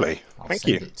would be lovely. Thank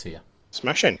you. I'll send it to you.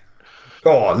 Smashing.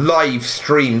 Oh, live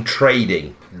stream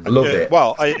trading. I love it.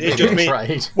 Well, it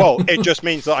just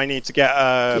means that I need to get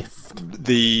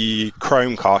the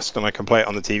Chromecast and I can play it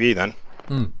on the TV then.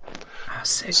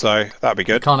 So that'd be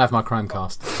good. You can't have my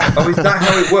Chromecast. Oh, is that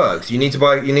how it works? You need to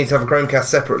have a Chromecast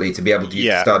separately to be able to use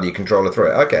the Stadia controller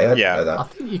through it. Okay, I didn't know that.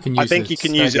 I think you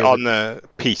can use it on the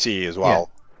PC as well.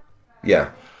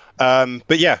 Yeah.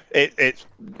 But yeah,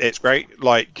 it's great.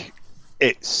 Like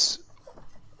it's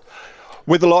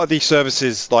with a lot of these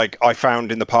services, like I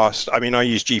found in the past. I mean, I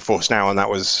use GeForce Now, and that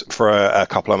was for a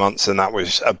couple of months, and that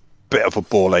was a bit of a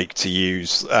ball ache to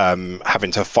use,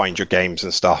 having to find your games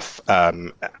and stuff,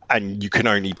 and you can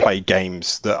only play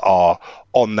games that are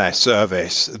on their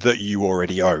service that you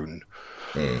already own.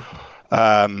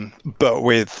 But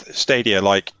with Stadia,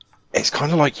 like it's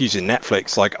kind of like using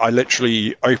Netflix. Like I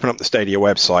literally open up the Stadia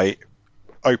website,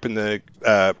 open the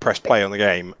press play on the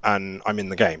game, and I'm in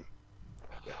the game.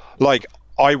 Like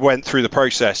I went through the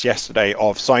process yesterday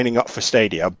of signing up for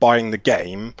Stadia, buying the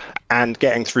game, and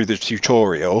getting through the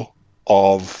tutorial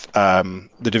of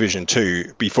The Division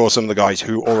 2 before some of the guys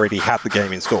who already had the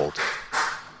game installed.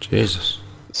 Jesus.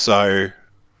 So,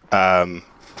 and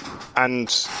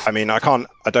I mean, I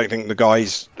don't think the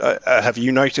guys. Have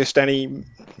you noticed any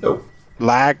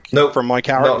lag from my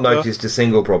character? Not noticed a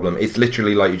single problem. It's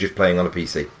literally like you're just playing on a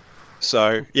PC.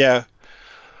 So yeah,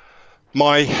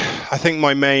 I think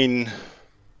my main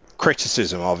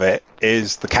criticism of it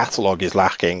is the catalogue is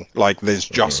lacking. Like there's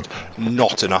just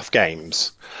not enough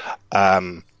games,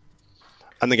 and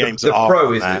the games the that are Pro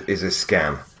on is a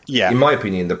scam. Yeah, in my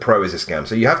opinion, the Pro is a scam.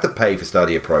 So you have to pay for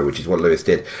Stadia Pro, which is what Lewis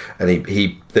did, and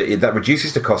that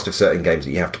reduces the cost of certain games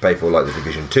that you have to pay for, like the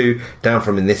Division 2, down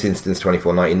from in this instance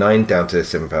 £24.99 down to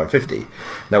 £7.50.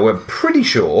 Now we're pretty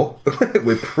sure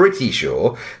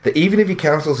that even if he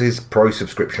cancels his Pro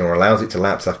subscription or allows it to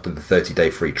lapse after the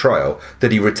 30-day free trial,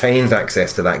 that he retains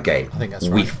access to that game. I think that's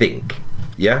right. We think.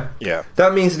 Yeah? Yeah.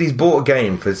 That means that he's bought a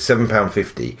game for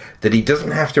 £7.50 that he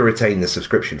doesn't have to retain the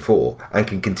subscription for and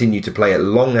can continue to play it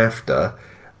long after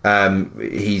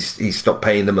he's stopped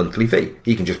paying the monthly fee.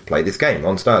 He can just play this game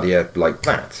on Stadia like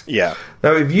that. Yeah.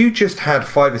 Now, if you just had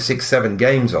 5 or 6, 7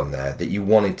 games on there that you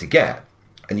wanted to get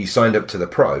and you signed up to the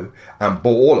Pro and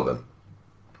bought all of them,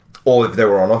 or if they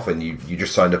were on offer and you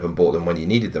just signed up and bought them when you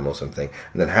needed them or something,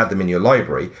 and then had them in your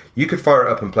library, you could fire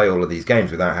it up and play all of these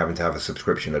games without having to have a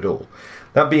subscription at all.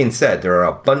 That being said, there are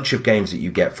a bunch of games that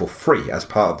you get for free as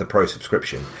part of the Pro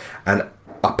subscription. And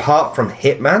apart from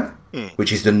Hitman,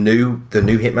 which is the new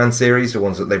Hitman series, the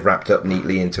ones that they've wrapped up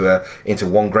neatly into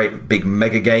one great big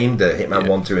mega game, the Hitman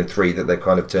 1, 2, and 3, that they've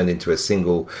kind of turned into a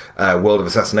single World of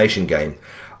Assassination game,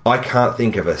 I can't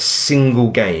think of a single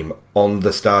game on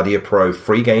the Stadia Pro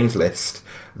free games list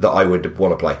that I would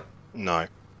want to play. No.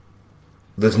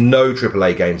 There's no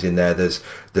AAA games in there. There's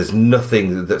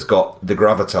nothing that's got the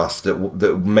gravitas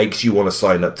that makes you want to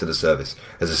sign up to the service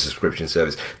as a subscription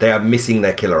service. They are missing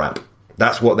their killer app.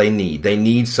 That's what they need. They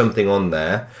need something on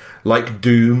there like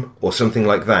Doom or something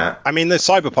like that. I mean, there's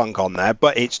Cyberpunk on there,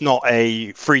 but it's not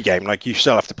a free game. Like you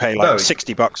still have to pay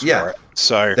 $60 for it.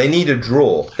 So they need a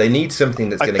draw. They need something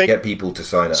that's going to get people to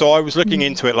sign up. So I was looking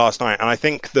into it last night, and I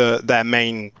think their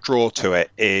main draw to it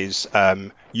is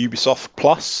Ubisoft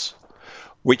Plus,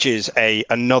 which is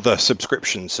another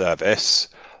subscription service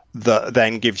that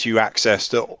then gives you access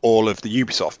to all of the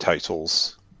Ubisoft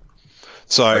titles.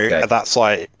 So that's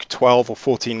like $12 or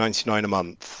 $14.99 a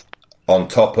month. On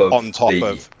top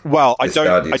of well, I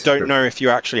don't know if you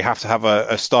actually have to have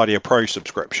a Stadia Pro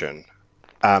subscription.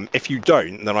 If you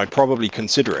don't, then I'd probably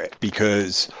consider it,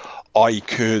 because I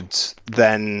could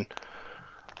then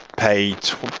pay.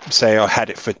 Say I had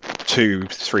it for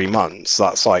 2-3 months.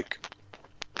 That's like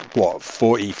what,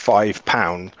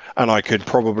 £45, and I could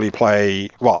probably play.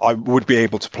 Well, I would be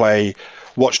able to play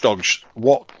Watch Dogs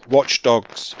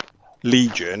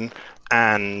Legion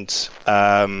and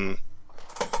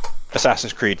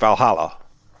Assassin's Creed Valhalla.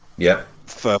 Yeah.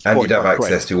 And you'd have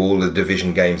access to all the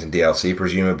Division games and DLC,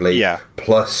 presumably. Yeah.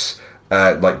 Plus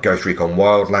like Ghost Recon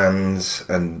Wildlands,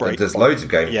 and there's loads of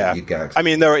games that you'd get access to. I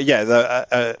mean,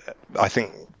 I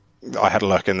think I had a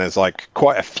look, and there's like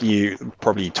quite a few,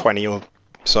 probably 20 or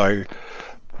so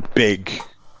big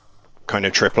kind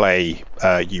of AAA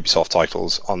Ubisoft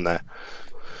titles on there.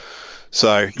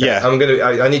 So yeah,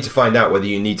 I need to find out whether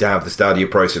you need to have the Stadia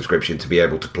Pro subscription to be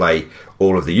able to play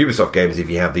all of the Ubisoft games if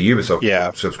you have the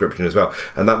Ubisoft subscription as well,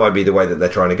 and that might be the way that they're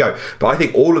trying to go. But I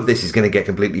think all of this is going to get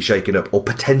completely shaken up, or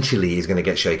potentially is going to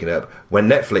get shaken up when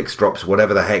Netflix drops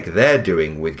whatever the heck they're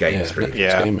doing with game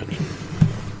streaming.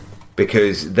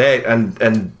 Because they're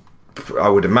and I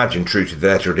would imagine, true to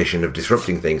their tradition of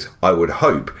disrupting things, I would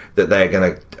hope that they're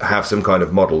going to have some kind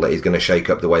of model that is going to shake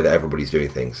up the way that everybody's doing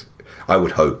things. I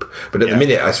would hope. But at the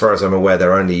minute, as far as I'm aware,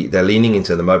 they're leaning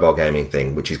into the mobile gaming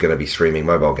thing, which is going to be streaming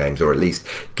mobile games, or at least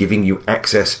giving you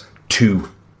access to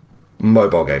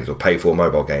mobile games or pay for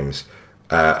mobile games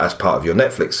as part of your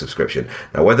Netflix subscription.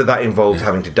 Now, whether that involves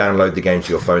having to download the game to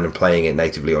your phone and playing it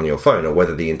natively on your phone, or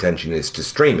whether the intention is to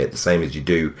stream it the same as you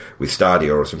do with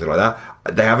Stadia or something like that,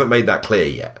 they haven't made that clear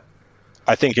yet.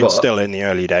 I think it's still in the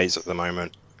early days at the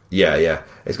moment. Yeah.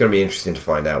 It's going to be interesting to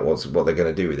find out what they're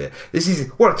going to do with it.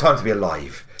 What a time to be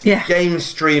alive. Yeah. Games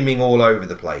streaming all over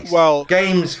the place. Well,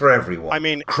 games for everyone. I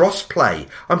mean, cross-play.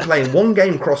 I'm playing one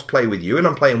game cross-play with you, and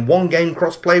I'm playing one game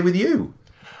cross-play with you.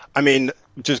 I mean,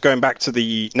 just going back to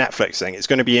the Netflix thing, it's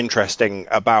going to be interesting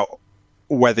about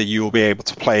whether you'll be able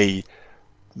to play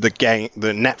the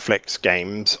Netflix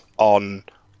games on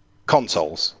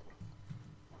consoles.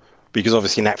 Because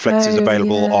obviously Netflix is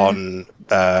available on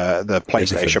the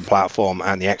PlayStation platform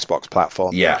and the Xbox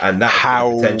platform. Yeah, and that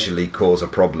could potentially cause a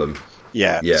problem.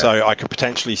 Yeah, so I could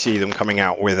potentially see them coming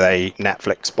out with a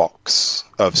Netflix box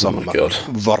of some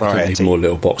variety. I need more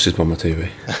little boxes by my TV.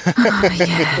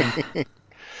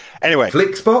 Anyway.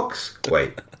 Flixbox?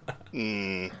 Wait.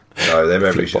 No, they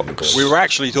maybe shouldn't be. We were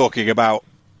actually talking about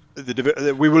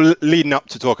we were leading up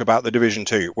to talk about The Division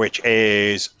 2, which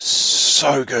is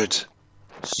so good.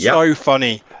 So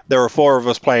funny. There are 4 of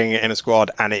us playing it in a squad,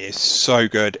 and it is so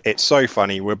good. It's so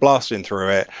funny. We're blasting through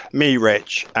it. Me,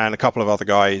 Rich, and a couple of other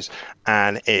guys,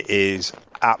 and it is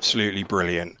absolutely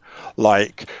brilliant.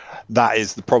 Like, that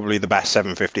is probably the best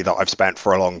 750 that I've spent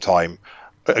for a long time,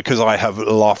 because I have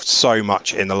laughed so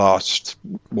much in the last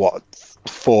 4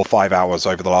 or 5 hours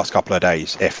over the last couple of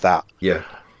days, if that.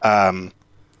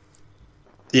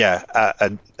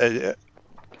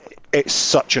 It's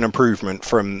such an improvement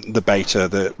from the beta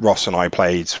that Ross and I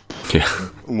played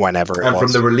whenever it was. And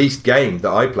from the released game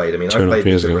that I played. I mean, I played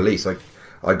it as a release.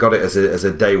 I got it as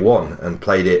a day one and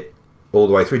played it all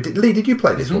the way through. Lee, did you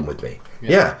play this one with me?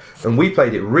 Yeah. And we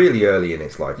played it really early in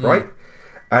its life, right?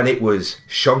 And it was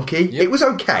shonky. It was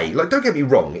okay. Like, don't get me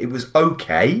wrong, it was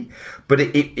okay, but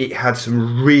it had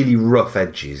some really rough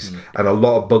edges and a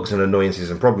lot of bugs and annoyances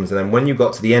and problems. And then when you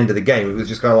got to the end of the game, it was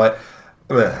just kind of like,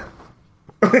 ugh.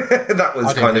 That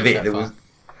was kind of it.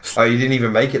 You didn't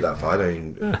even make it that far.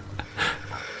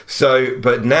 So,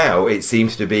 but now it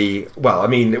seems to be. Well, I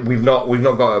mean, we've not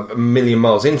got a million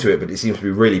miles into it, but it seems to be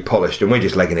really polished, and we're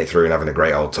just legging it through and having a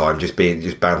great old time, just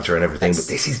banter and everything. But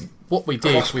this is what we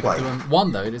did with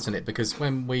one, though, isn't it? Because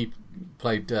when we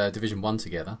played Division 1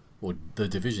 together, or the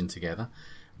Division together,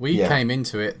 we came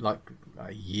into it like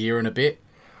a year and a bit.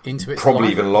 Into it,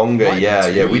 probably even longer.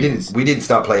 We didn't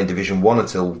start playing Division 1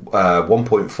 until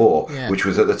 1.4, which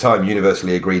was at the time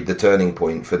universally agreed the turning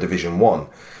point for Division 1.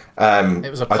 It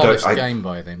was a polished game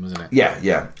by then, wasn't it?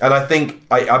 Yeah. And I think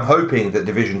I'm hoping that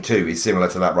Division 2 is similar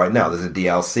to that right now. There's a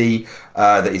DLC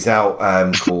that is out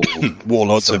called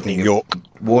Warlords of New York.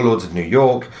 Warlords of New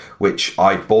York, which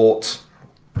I bought.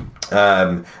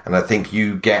 And I think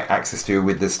you get access to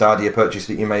with the Stadia purchase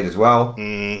that you made as well.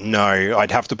 No,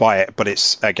 I'd have to buy it, but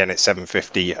it's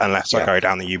 $750 unless I go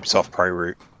down the Ubisoft Pro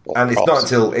route. And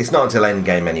it's not until end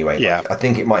game anyway. Like, I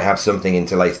think it might have something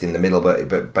interlaced in the middle,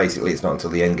 but basically it's not until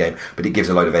the end game. But it gives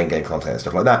a load of end game content and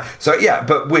stuff like that. So yeah,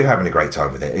 but we're having a great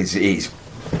time with it. It's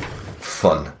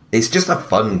fun. It's just a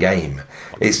fun game.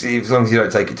 It's as long as you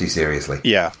don't take it too seriously.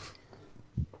 Yeah.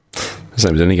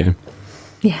 Same as any game.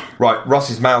 Yeah. Right, Ross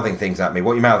is mouthing things at me.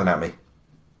 What are you mouthing at me?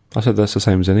 I said that's the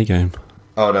same as any game.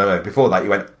 Oh, no. Before that,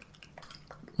 you went...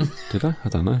 Did I? I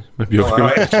don't know. Maybe you're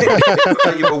right.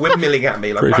 You were windmilling at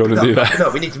me. Like,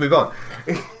 no, we need to move on.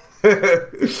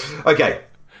 Okay.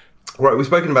 Right, we've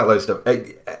spoken about loads of stuff.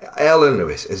 Elle and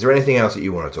Lewis, is there anything else that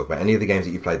you want to talk about? Any of the games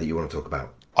that you played that you want to talk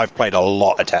about? I've played a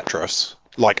lot of Tetris.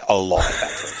 Like, a lot of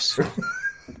Tetris.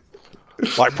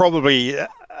 Like, probably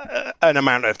an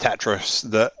amount of Tetris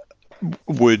that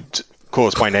would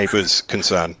cause my neighbours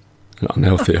concern. Not an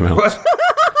unhealthy amount.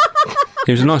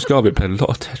 He was a nice guy, but played a lot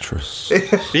of Tetris.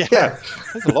 Yeah.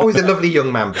 Always a lovely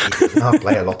young man, but he does not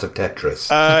play a lot of Tetris.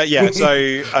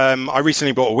 I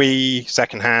recently bought a Wii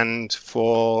secondhand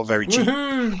for very cheap.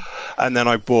 Woohoo! And then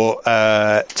I bought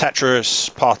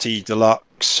Tetris Party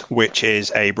Deluxe, which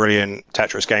is a brilliant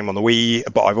Tetris game on the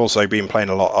Wii. But I've also been playing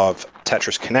a lot of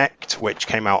Tetris Connect, which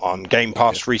came out on Game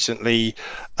Pass recently,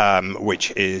 which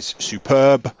is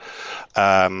superb.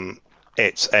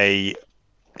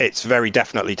 It's very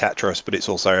definitely Tetris, but it's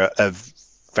also a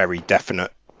very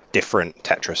definite different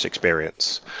Tetris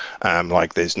experience.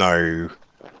 Like there's no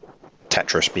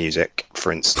Tetris music,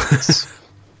 for instance.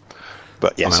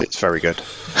 But yes, it's very good.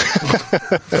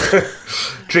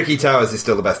 Tricky Towers is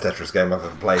still the best Tetris game I've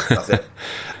ever played. That's it.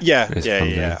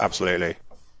 Yeah, absolutely.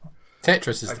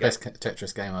 Tetris is the best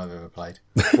Tetris game I've ever played.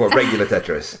 What, regular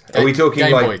Tetris? Are we talking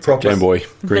Game like Boy proper Game Boy,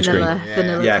 green Vanilla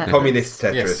Yeah, Tetris. communist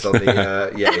Tetris Yes. on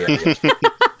the yeah.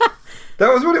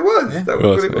 That was what it was. Yeah. That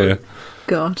was what it was.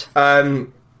 God.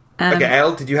 Okay,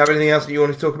 Elle, did you have anything else that you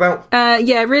wanted to talk about?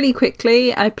 Yeah, really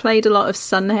quickly, I played a lot of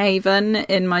Sunhaven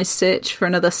in my search for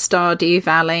another Stardew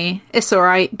Valley. It's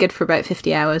alright, good for about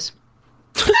 50 hours.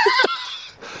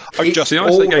 I'm just See, I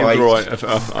think game's alright.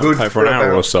 I'll play for an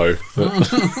hour or so.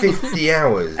 50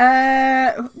 hours.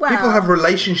 Well, People have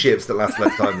relationships that last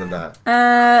less time than that.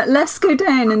 let's go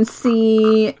down and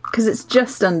see, because it's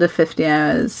just under 50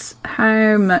 hours.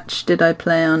 How much did I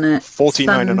play on it?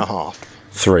 49 and a half.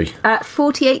 3.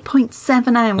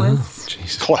 48.7 hours.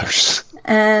 Jesus. Close.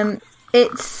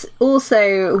 It's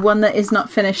also one that is not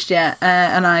finished yet,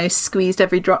 and I squeezed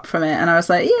every drop from it, and I was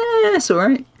like, yeah, it's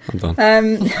alright. I'm done.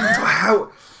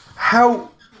 How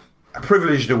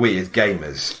privileged are we as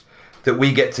gamers that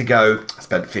we get to go, I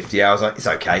spent 50 hours on it, it's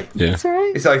okay. Yeah. It's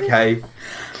alright. It's okay.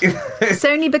 It's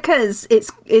only because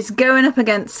it's going up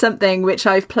against something which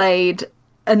I've played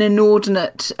an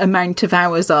inordinate amount of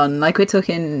hours on. Like, we're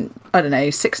talking, I don't know,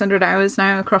 600 hours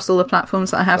now across all the platforms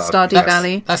that I have Stardew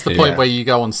Valley. That's the point where you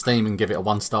go on Steam and give it a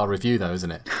 1-star review, though,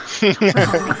 isn't it?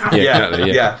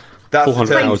 Exactly. Yeah. That's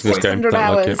 400 hours in this game. 600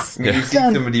 Don't like hours. it. You see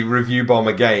somebody review bomb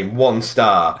a game, 1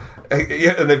 star,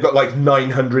 and they've got like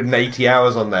 980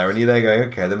 hours on there, and you're there going,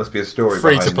 okay, there must be a story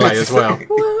Free behind to play this. as well.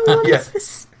 What Yeah. is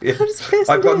this? Yeah. What is this?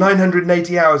 I've got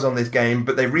 980 hours on this game,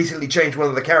 but they recently changed one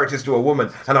of the characters to a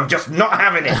woman, and I'm just not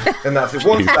having it. And that's it.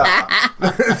 1 star.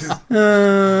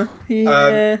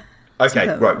 Yeah.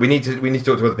 Okay, right. We need to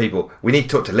talk to other people. We need to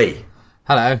talk to Lee.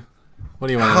 Hello. What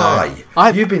do you want to know? Hi.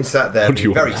 You've been sat there What do you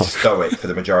being very want? stoic for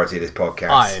the majority of this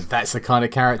podcast. That's the kind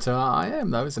of character I am,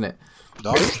 though, isn't it?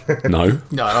 No, No.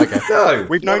 No, okay. No,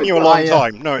 we've known you a long I,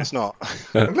 time. No, it's not.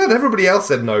 I'm glad everybody else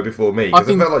said no before me, because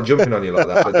I felt like jumping on you like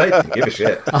that, but they didn't give a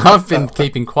shit. I've been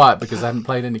keeping quiet because I haven't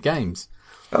played any games.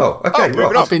 Oh, okay,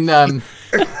 right. I've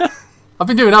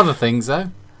been doing other things, though.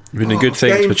 You've been doing good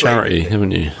things for gameplay. charity,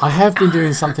 haven't you? I have been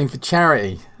doing something for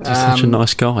charity. He's such a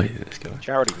nice guy, this guy.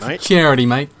 Charity, mate. Charity,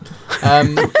 mate.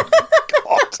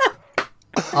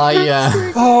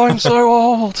 Oh, I'm so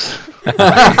old. For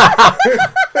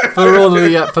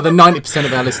the 90%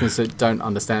 of our listeners that don't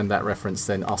understand that reference,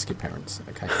 then ask your parents.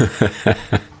 Okay.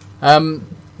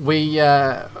 We've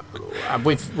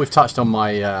touched on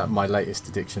my latest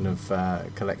addiction of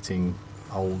collecting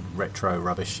old retro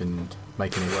rubbish and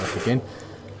making it work again,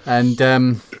 and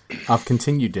I've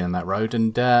continued down that road.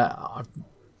 And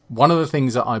one of the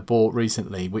things that I bought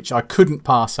recently, which I couldn't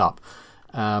pass up.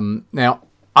 Now,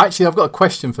 actually, I've got a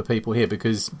question for people here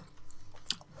because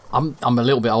I'm a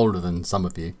little bit older than some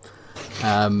of you,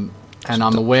 and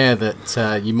I'm aware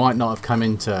that you might not have come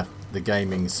into the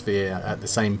gaming sphere at the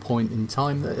same point in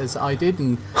time as I did,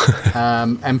 and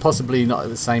possibly not at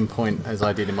the same point as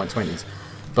I did in my 20s.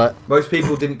 But Most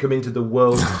people didn't come into the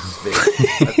world sphere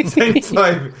at the same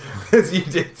time as you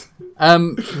did.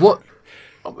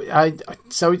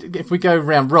 So if we go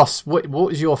around, Ross, what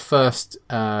was your first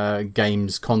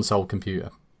games console computer?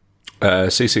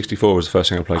 C64 was the first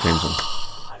thing I played games on.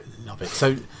 Love it.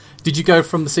 So did you go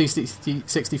from the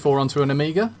C64 onto an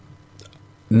Amiga?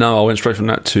 No, I went straight from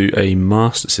that to a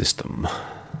Master System.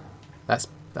 That's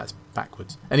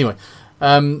backwards. Anyway,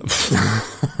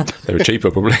 They were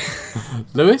cheaper, probably.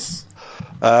 Lewis?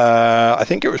 I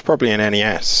think it was probably an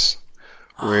NES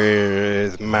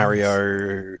with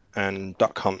Mario and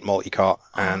Duck Hunt Multicart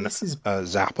and this is-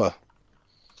 Zapper.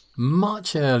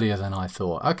 Much earlier than I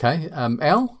thought. Okay,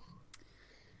 Elle?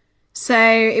 So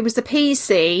it was the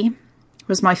PC,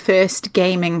 was my first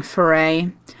gaming foray.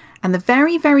 And the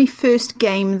very, very first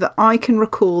game that I can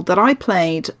recall that I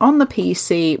played on the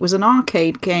PC was an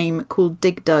arcade game called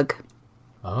Dig Dug.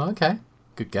 Oh, okay.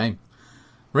 Good game.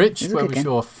 Rich, It's a where good was game.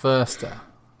 your first...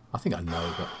 I think I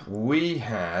know, but... We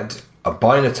had a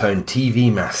Binatone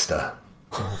TV Master.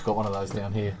 Oh, I've got one of those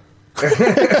down here. A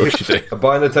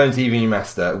Binatone TV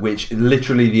Master, which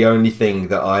literally the only thing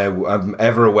that I'm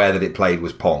ever aware that it played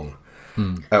was Pong,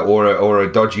 or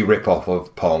a dodgy rip-off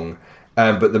of Pong.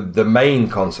 But the main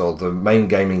console, the main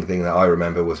gaming thing that I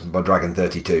remember was my Dragon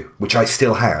 32, which I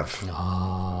still have.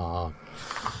 Oh,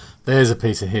 there's a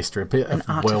piece of history, a bit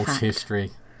of Welsh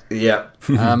history. Yeah.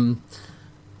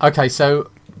 Okay, so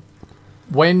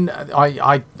when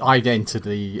I entered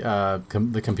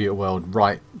the computer world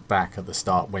right back at the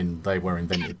start when they were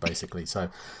invented, basically. So,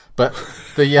 but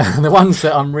the ones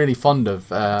that I'm really fond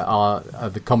of are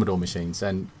the Commodore machines,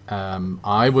 and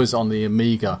I was on the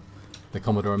Amiga, the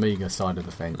Commodore Amiga side of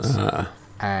the fence,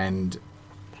 and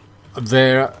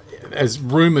there is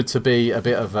rumoured to be a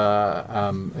bit of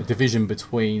a division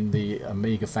between the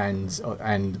Amiga fans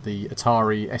and the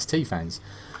Atari ST fans.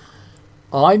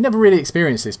 I never really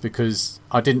experienced this because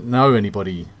I didn't know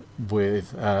anybody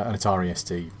with an Atari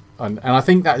ST, and I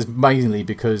think that is mainly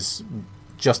because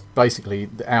just basically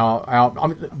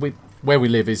where we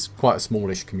live is quite a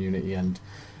smallish community, and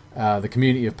the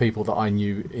community of people that I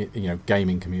knew,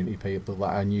 gaming community people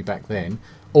that I knew back then,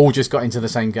 all just got into the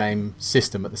same game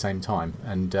system at the same time,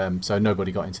 and so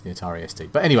nobody got into the Atari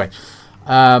ST. But anyway,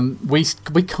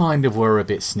 we kind of were a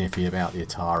bit sniffy about the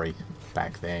Atari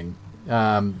back then.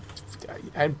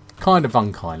 And kind of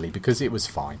unkindly, because it was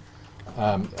fine.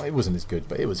 It wasn't as good,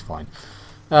 but it was fine.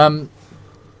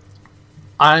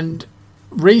 And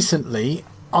recently,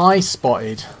 I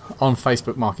spotted on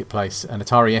Facebook Marketplace an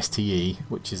Atari STE,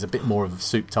 which is a bit more of a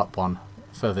souped-up one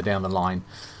further down the line,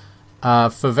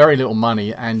 for very little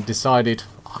money, and decided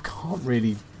I can't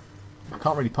really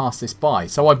pass this by.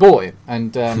 So I bought it,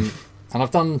 and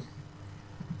I've done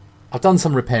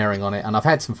some repairing on it, and I've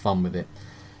had some fun with it.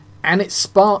 And it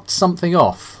sparked something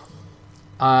off.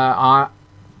 I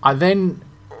then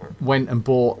went and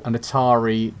bought an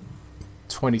Atari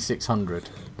 2600,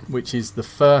 which is the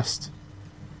first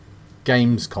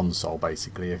games console,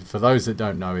 basically. For those that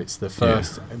don't know, it's the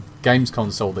first games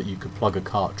console that you could plug a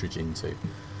cartridge into.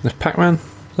 There's Pac-Man?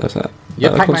 That's that?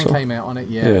 Yeah, Pac-Man came out on it.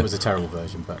 Yeah, it was a terrible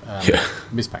version, but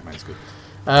Miss Pac-Man's good.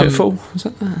 Pitfall? Was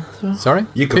that there as well? Sorry?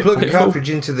 You could plug the cartridge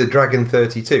into the Dragon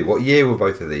 32. What year were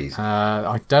both of these?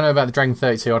 I don't know about the Dragon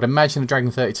 32. I'd imagine the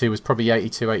Dragon 32 was probably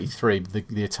 82, 83. The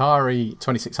Atari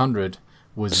 2600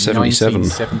 was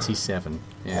 1977.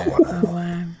 Yeah.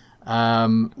 Oh,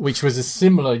 wow. Which was a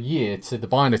similar year to the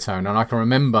Binatone. And I can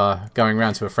remember going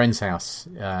round to a friend's house,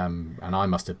 and I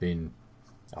must have been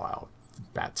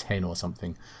about 10 or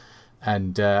something,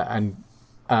 and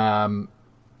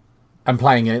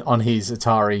playing it on his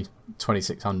Atari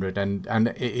 2600, and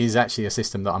it is actually a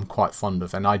system that I'm quite fond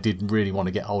of, and I did really want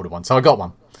to get hold of one, so I got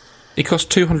one. It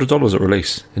cost $200 at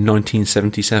release in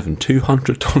 1977.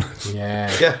 $200. Yeah,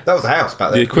 that was a house back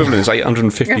then. The equivalent is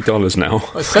 $850 now.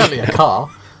 Well, it's certainly a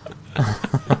car.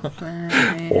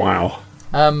 Wow.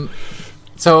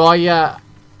 So I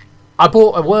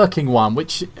bought a working one,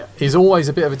 which is always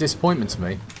a bit of a disappointment to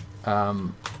me.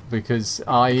 Because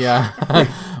I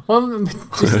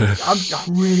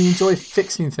really enjoy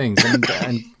fixing things,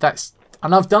 and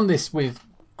I've done this with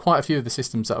quite a few of the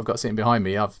systems that I've got sitting behind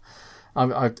me. I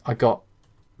got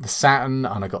the Saturn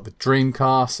and I got the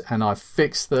Dreamcast, and I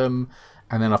fixed them,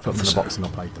 and then I put them in the box and I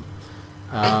played them.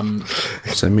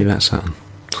 Send me that Saturn.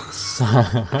 So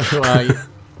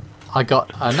I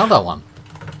got another one.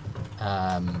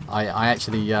 I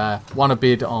actually won a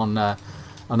bid on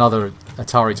another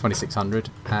Atari 2600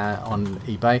 on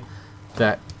eBay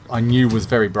that I knew was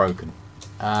very broken.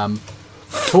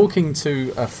 Talking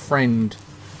to a friend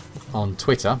on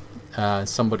Twitter,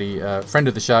 somebody, a friend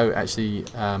of the show, actually,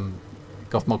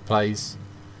 Gothmog Plays,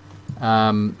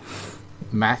 Matt.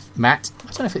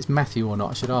 I don't know if it's Matthew or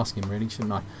not. I should ask him, really,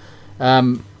 shouldn't I?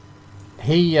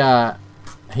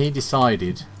 He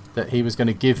decided that he was going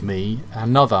to give me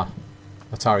another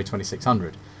Atari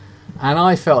 2600. And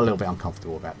I felt a little bit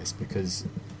uncomfortable about this because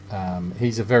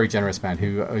he's a very generous man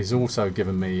who has also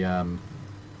given me a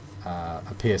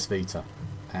PS Vita,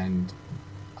 and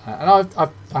I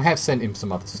have sent him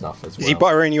some other stuff as well. Is he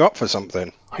buttering you up for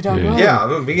something? I don't know. Yeah,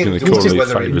 I'm beginning to wonder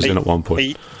whether he was in at one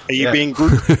point. Are you being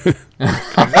group?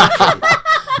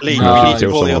 Lee, we need to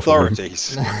call the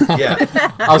authorities. Yeah,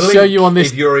 I'll show you on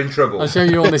this. If you're in trouble, I'll show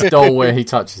you on this doll where he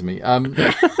touches me.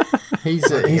 He's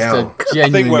a genuine. I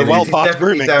think we're well past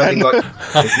grooming. He's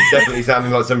definitely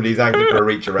sounding like somebody who's angling for a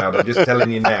reach around. I'm just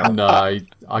telling you now. No,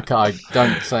 I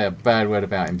don't say a bad word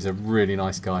about him. He's a really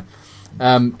nice guy.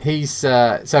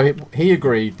 So he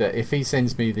agreed that if he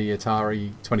sends me the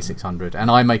Atari 2600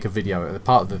 and I make a video,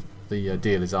 part of the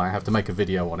deal is I have to make a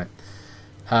video on it.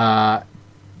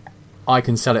 I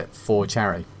can sell it for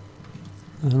charity.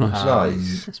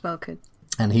 Nice. That's well good.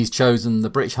 And he's chosen the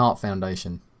British Heart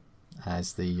Foundation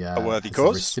as the a worthy as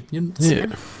cause. the recipient.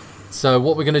 Yeah. So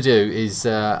what we're going to do is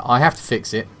I have to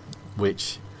fix it,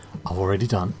 which I've already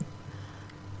done.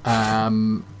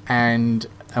 And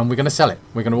we're going to sell it.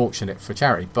 We're going to auction it for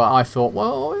charity. But I thought,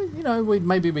 well,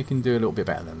 maybe we can do a little bit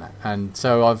better than that. And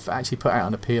so I've actually put out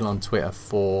an appeal on Twitter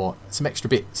for some extra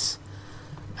bits.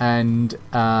 And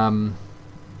I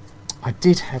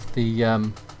did have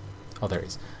the... there it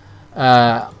is.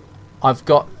 I've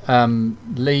got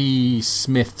Lee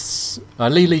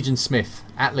Legion Smith,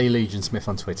 at Lee Legion Smith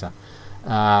on Twitter.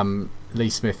 Lee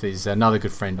Smith is another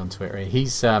good friend on Twitter.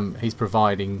 He's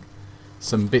providing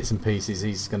some bits and pieces.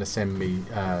 He's going to send me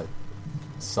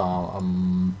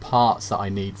some parts that I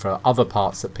need for other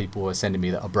parts that people are sending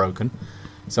me that are broken.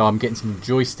 So I'm getting some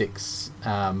joysticks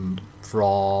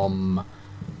from...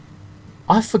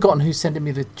 I've forgotten who's sending me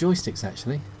the joysticks,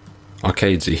 actually.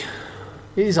 Arcadesy.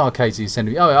 It is Arcadesy who's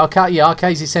sending me...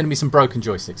 Arcadesy's sending me some broken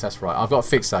joysticks, that's right. I've got to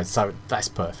fix those, so that's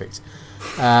perfect.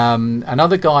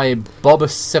 Another guy,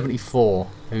 Bobus74,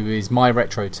 who is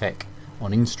MyRetroTech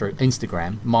on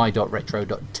Instagram,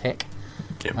 my.retro.tech.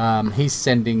 Yep. He's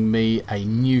sending me a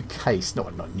new case.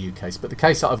 Not a new case, but the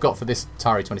case that I've got for this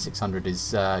Atari 2600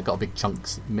 is got a big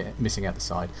chunks missing out the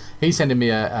side. He's sending me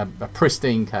a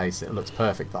pristine case that looks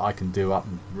perfect that I can do up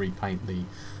and repaint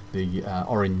the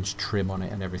orange trim on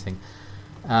it and everything.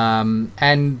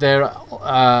 And there,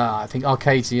 I think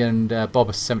Arcadesy and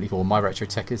Bobus74,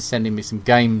 MyRetroTech, is sending me some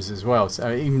games as well.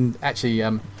 So even actually,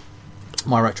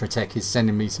 MyRetroTech is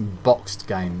sending me some boxed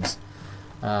games.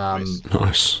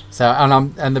 Nice. So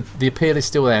and the appeal is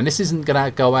still there, and this isn't going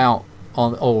to go out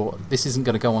on, or this isn't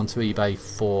going to go onto eBay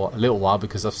for a little while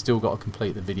because I've still got to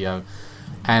complete the video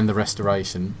and the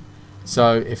restoration.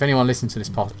 So if anyone listens to this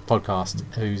podcast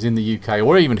who's in the UK,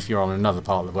 or even if you're on another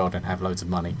part of the world and have loads of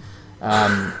money,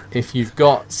 if you've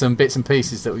got some bits and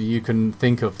pieces that you can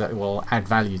think of that will add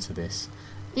value to this,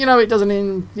 it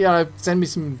doesn't send me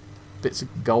some bits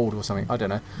of gold or something, I don't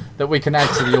know, that we can add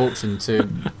to the auction to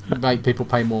make people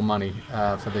pay more money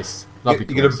for this lovely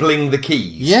You're going to bling the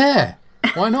keys? Yeah,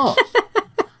 why not?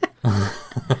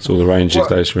 That's all the range these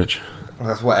days, Rich.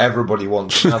 That's what everybody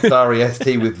wants. An Atari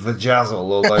ST with Vajazzle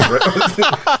all over it.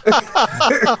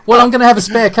 Well, I'm going to have a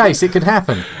spare case. It could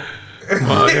happen. Oh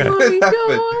my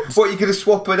God. What, you could have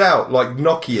swapped it out like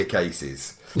Nokia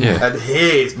cases? Yeah. And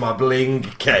here's my bling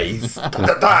case. Date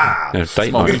night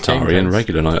Atari and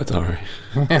regular night Atari.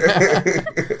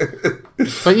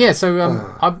 But yeah,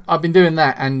 so I've been doing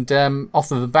that, and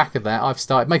off of the back of that, I've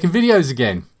started making videos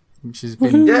again, which has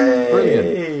been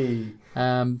brilliant.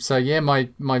 So yeah, my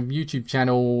YouTube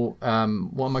channel,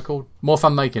 what am I called? More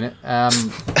Fun Making It. That's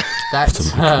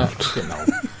getting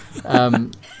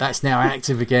old. That's now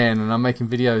active again, and I'm making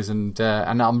videos, and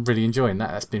I'm really enjoying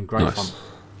that. That's been great fun.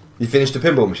 You finished the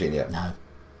pinball machine yet? No.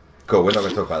 Cool, we're not going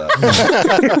to talk about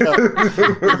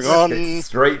that. Moving on.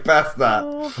 Straight past that.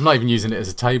 I'm not even using it as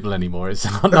a table anymore. It's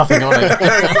got nothing on it.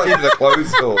 It's not even a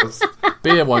closed doors.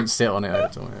 Beer won't sit on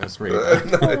it. It's really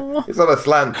bad. No, it's on a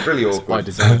slant. It's really awkward. By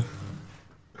design.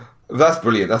 That's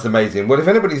brilliant. That's amazing. Well, if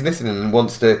anybody's listening and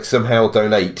wants to somehow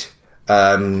donate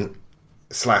 /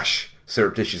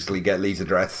 surreptitiously get Lee's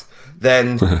address,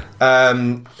 then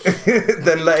then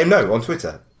let him know on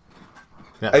Twitter.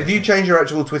 Yeah. Have you changed your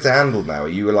actual Twitter handle now? Are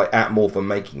you like at More Fun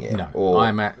Making It? No, or...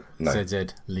 I'm at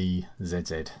ZZ Lee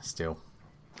ZZ still.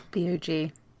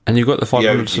 BOG. And you've got the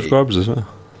 500 subscribers as well.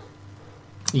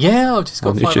 Yeah, I've just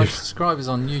got 500 YouTube. subscribers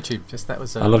on YouTube. Just that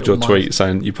was. I loved your tweet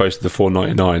saying you posted the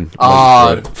 $4.99.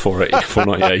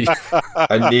 $4.88.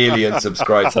 I nearly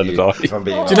unsubscribed to you. If I'm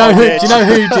being do you know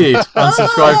who did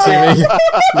unsubscribe to me?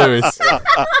 Lewis.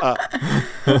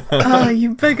 Oh,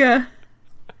 you bugger.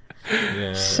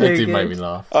 Yeah, So it did good. make me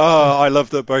laugh. Oh, I love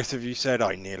that both of you said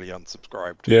I nearly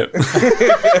unsubscribed. Yep.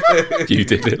 You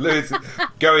did it. Lewis,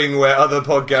 going where other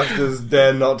podcasters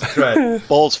dare not tread.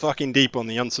 Balls fucking deep on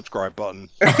the unsubscribe button.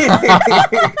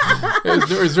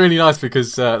 It was really nice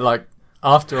because,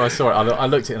 after I saw it, I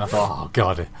looked at it and I thought, oh,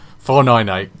 God,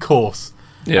 $4.98, course.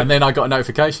 Yeah. And then I got a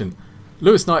notification.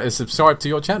 Lewis Knight has subscribed to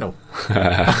your channel. You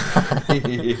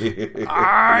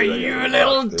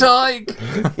little dyke!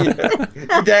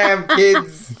 Damn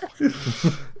kids!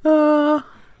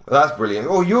 That's brilliant.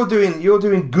 Oh, you're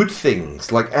doing good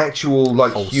things, like actual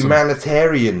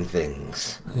humanitarian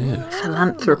things. Yeah.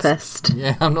 Philanthropist.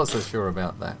 Yeah, I'm not so sure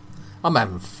about that. I'm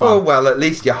having fun. Oh well, at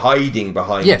least you're hiding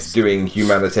behind doing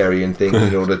humanitarian things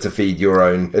in order to feed your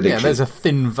own addiction. Yeah, there's a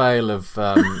thin veil of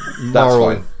That's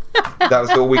moral fine.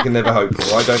 That's all we can ever hope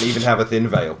for. I don't even have a thin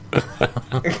veil.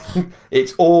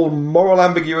 It's all moral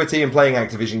ambiguity and playing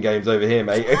Activision games over here,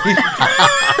 mate.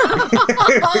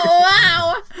 Oh,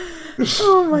 wow!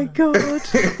 Oh, my God.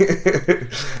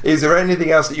 Is there anything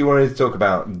else that you wanted to talk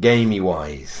about,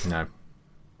 gamey-wise? No.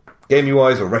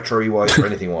 Gamey-wise or retro-wise or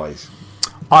anything-wise?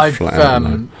 I've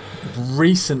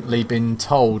recently been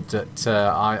told that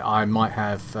I might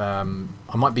have...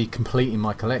 I might be completing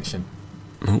my collection.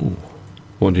 Ooh.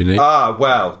 What do you need?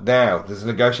 Well, now, there's a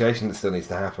negotiation that still needs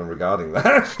to happen regarding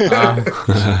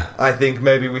that. I think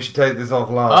maybe we should take this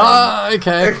offline.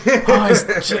 Okay.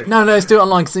 No, let's do it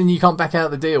online, because then you can't back out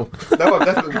the deal. No, I'm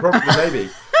definitely probably maybe.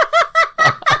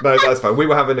 No, that's fine. We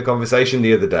were having a conversation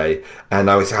the other day, and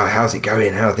I was, how's it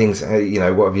going? How are things? What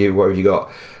have you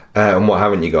got? And what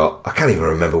haven't you got? I can't even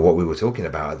remember what we were talking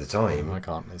about at the time. I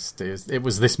can't. It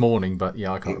was this morning, but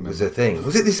yeah, I can't remember. It was a thing.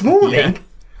 Was it this morning? Yeah.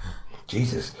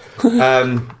 Jesus.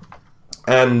 And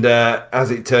as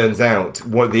it turns out,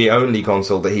 the only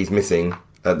console that he's missing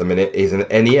at the minute is an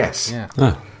NES. Yeah.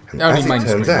 And as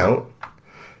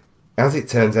it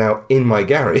turns out, in my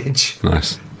garage,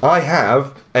 nice. I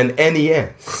have an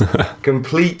NES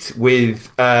complete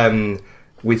with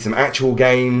some actual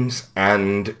games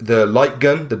and the light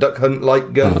gun, the Duck Hunt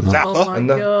light gun. Oh my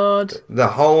God. The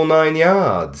whole 9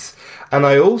 yards. And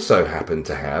I also happen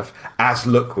to have, as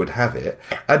luck would have it,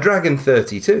 a Dragon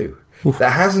 32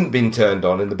 that hasn't been turned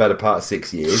on in the better part of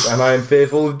 6 years, and I am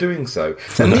fearful of doing so.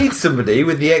 I need somebody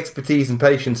with the expertise and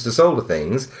patience to solder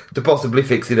things to possibly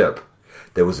fix it up.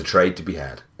 There was a trade to be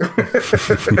had.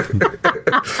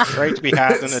 Trade to be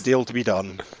had and a deal to be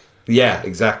done. Yeah,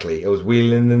 exactly. It was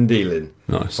wheeling and dealing.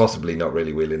 Nice. Possibly not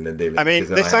really wheeling and dealing. I mean,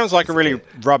 this sounds like a really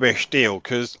rubbish deal,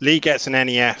 because Lee gets an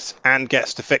NES and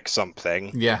gets to fix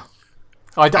something. Yeah.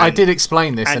 I did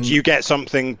explain this. And you get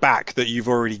something back that you've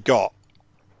already got,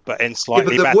 but in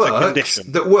slightly better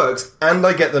condition. That works, and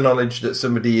I get the knowledge that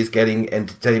somebody is getting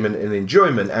entertainment and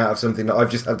enjoyment out of something that I've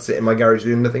just had to sit in my garage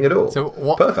doing nothing at all. So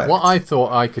Perfect. What I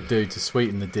thought I could do to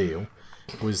sweeten the deal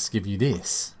was give you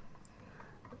this.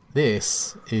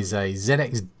 This is a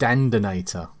ZX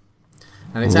Dandinator.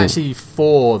 And it's actually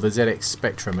for the ZX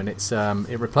Spectrum, and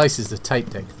it replaces the tape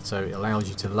deck, so it allows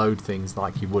you to load things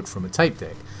like you would from a tape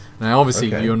deck. Now, obviously,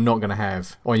 you're not going to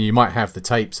have, or you might have the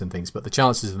tapes and things, but the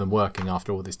chances of them working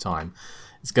after all this time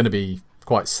is going to be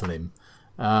quite slim.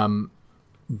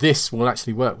 This will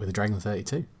actually work with the Dragon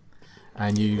 32.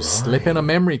 And you slip in a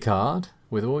memory card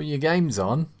with all your games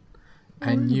on,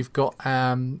 and you've got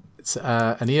an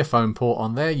earphone port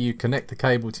on there. You connect the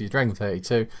cable to your Dragon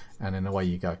 32, and then away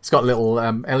you go. It's got a little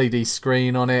LED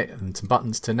screen on it and some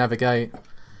buttons to navigate.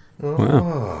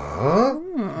 Wow.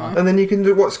 And then you can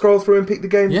scroll through and pick the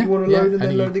game you want to load, and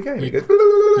then load the game. It goes,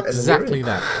 exactly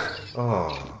that.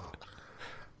 Oh,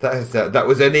 that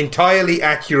was an entirely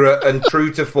accurate and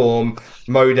true to form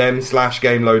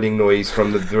modem/game loading noise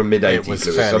from the mid '80s.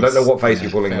 Lewis. I don't know what face you're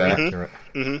pulling there.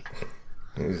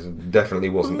 It definitely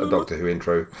wasn't a Doctor Who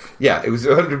intro. Yeah, it was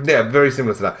 100. Yeah, very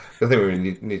similar to that. I think we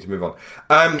need to move on.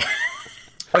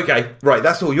 Okay, right.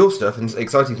 That's all your stuff and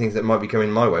exciting things that might be coming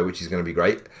my way, which is going to be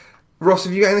great. Ross,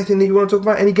 have you got anything that you want to talk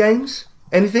about? Any games?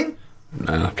 Anything?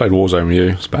 Nah, I played Warzone with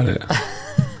you. That's about it.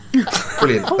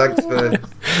 Brilliant. Thanks for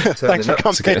turning up.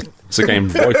 It's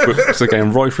a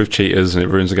game rife with cheaters, and it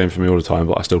ruins the game for me all the time,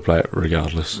 but I still play it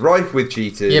regardless. Rife with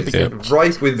cheaters,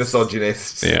 rife with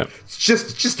misogynists. Yeah. It's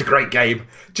just a great game.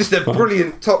 Just a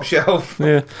brilliant top shelf.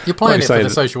 Yeah. You're playing it for the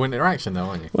social interaction, though,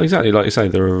 aren't you? Well, exactly. Like you say,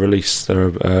 they're a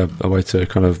way to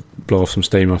kind of blow off some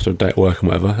steam after a day at work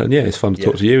and whatever. And yeah, it's fun to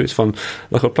talk to you. It's fun.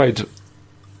 Like we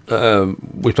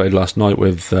played last night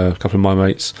with a couple of my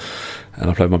mates, and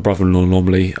I play with my brother-in-law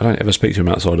normally. I don't ever speak to him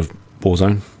outside of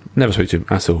Warzone. Never speak to him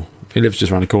at all. He lives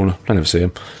just around the corner. I never see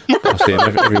him. I see him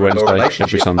every Wednesday,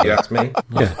 every Sunday. You ask me.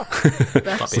 Yeah.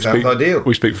 Sounds ideal.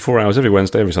 We speak for 4 hours every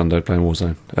Wednesday, every Sunday, playing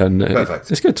Warzone. And perfect.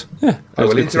 It's good. Yeah. I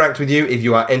will interact with you if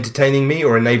you are entertaining me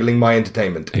or enabling my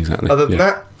entertainment. Exactly. Other than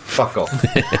that, fuck off.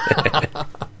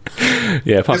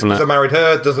 Yeah, apart from that. Just because I married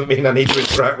her doesn't mean I need to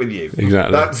interact with you.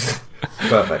 Exactly. That's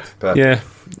perfect. Yeah.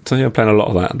 So yeah, I'm playing a lot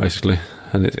of that, basically.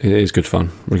 And it is good fun,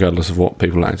 regardless of what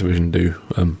people at Activision do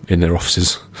in their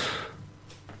offices.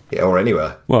 Yeah, or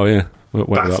anywhere. Well, yeah. What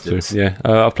we're up to. Yeah.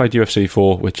 I've played UFC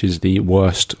 4, which is the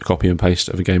worst copy and paste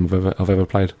of a game I've ever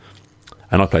played.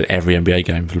 And I've played every NBA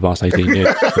game for the past 18 years.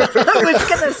 I was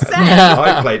going to say.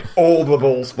 I've played all the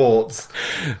ball sports.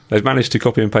 They've managed to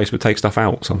copy and paste but take stuff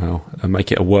out somehow and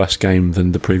make it a worse game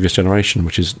than the previous generation,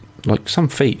 which is like some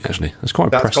feat, actually. That's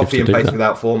quite impressive to do. That's copy and paste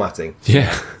without formatting.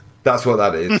 Yeah. That's what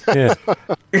that is. Yeah.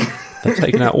 They've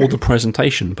taken out all the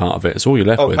presentation part of it. It's all you're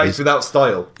left with. Pace without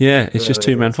style. Yeah, it's just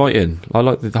two-man fighting. I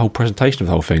like the whole presentation of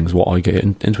the whole thing is what I get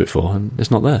into it for, and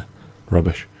it's not there.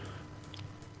 Rubbish.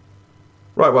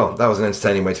 Right, well, that was an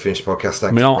entertaining way to finish the podcast.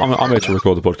 I mean, I'm here to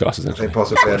record the podcast, essentially. I think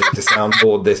possibly I need to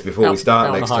soundboard this before we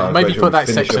start next time. Maybe put that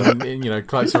section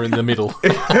closer in the middle.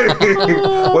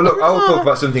 Well, look, I'll talk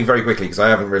about something very quickly, because I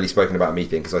haven't really spoken about me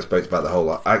thing, because I spoke about the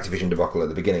whole Activision debacle at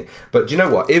the beginning. But do you know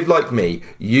what? If, like me,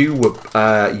 you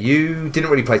didn't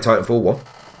really play Titanfall 1,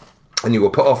 and you were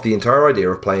put off the entire idea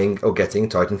of playing or getting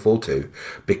Titanfall 2,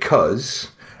 because...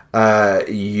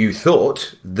 you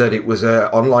thought that it was an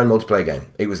online multiplayer game.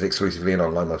 It was exclusively an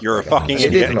online multiplayer game. You're a fucking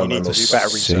idiot. You need to do better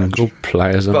research. Single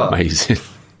player's amazing.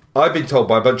 I've been told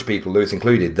by a bunch of people, Lewis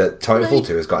included, that Titanfall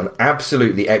 2 has got an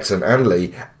absolutely excellent, and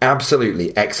Lee,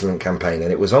 absolutely excellent campaign. And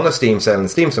it was on a Steam sale,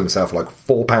 and Steam sold itself like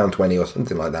 £4.20 or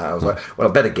something like that. I was like, well,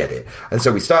 I better get it. And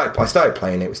so I started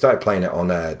playing it. We started playing it on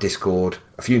Discord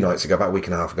a few nights ago, about a week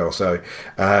and a half ago or so.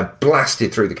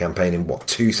 Blasted through the campaign in,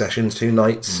 2 sessions, 2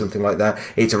 nights, something like that.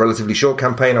 It's a relatively short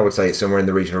campaign. I would say it's somewhere in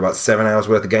the region of about 7 hours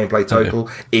worth of gameplay total,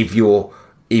 if you're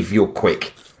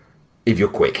quick.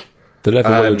 The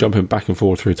level where you're jumping back and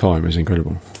forward through time is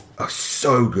incredible. Oh,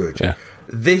 so good. Yeah.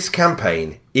 This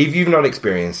campaign, if you've not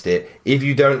experienced it, if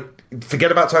you don't...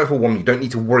 Forget about Titanfall 1, you don't need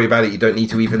to worry about it, you don't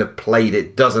need to even have played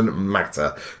it, doesn't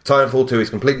matter. Titanfall 2 is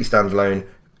completely standalone,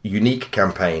 unique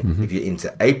campaign. Mm-hmm. If you're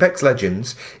into Apex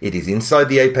Legends, it is inside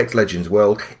the Apex Legends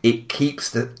world. It keeps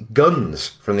the guns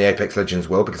from the Apex Legends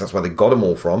world, because that's where they got them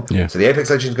all from. Yeah. So the Apex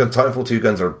Legends gun, Titanfall 2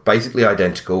 guns are basically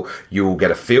identical. You will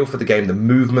get a feel for the game, the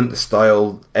movement, the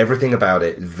style, everything about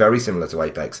it is very similar to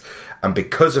Apex. And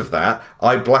because of that,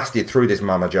 I blasted through this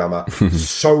Mama Jama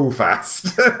so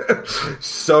fast.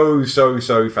 so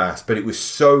fast. But it was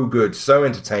so good, so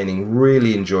entertaining,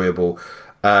 really enjoyable.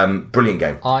 Brilliant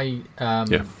game. I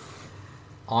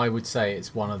would say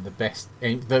it's one of the best.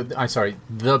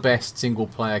 The best single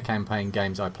player campaign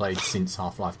games I played since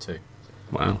Half-Life 2.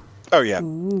 Wow. Oh yeah.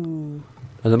 Ooh.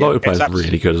 And the multiplayer is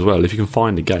really good as well. If you can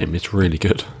find a game, it's really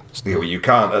good. Yeah, well, you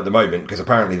can't at the moment, because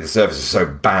apparently the service is so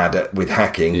bad with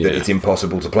hacking that it's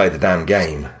impossible to play the damn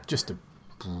game. Just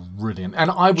brilliant. And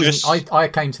I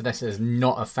came to this as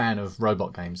not a fan of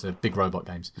robot games, big robot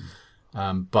games.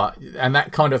 And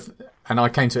I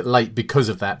came to it late because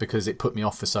of that, because it put me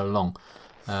off for so long.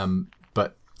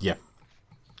 But yeah,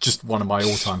 just one of my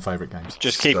all-time favourite games.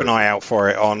 Just keep an eye out for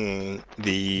it on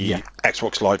the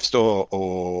Xbox Live Store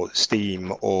or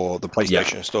Steam or the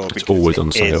PlayStation Store. It's always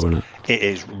on sale, isn't it? It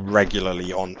is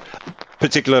regularly on,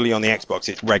 particularly on the Xbox,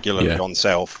 it's regularly on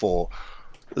sale for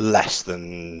less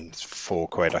than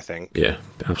 £4, I think. Yeah,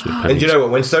 absolutely. And you know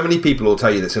what? When so many people will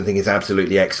tell you that something is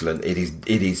absolutely excellent, it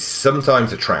is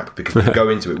sometimes a trap, because you go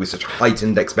into it with such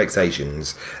heightened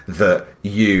expectations that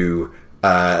you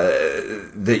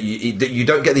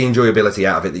don't get the enjoyability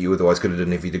out of it that you otherwise could have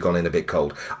done if you'd have gone in a bit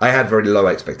cold. I had very low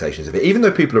expectations of it, even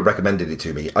though people have recommended it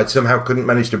to me. I somehow couldn't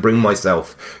manage to bring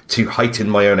myself to heighten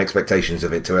my own expectations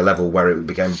of it to a level where it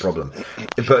became a problem.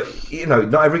 But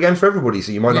not every game's for everybody,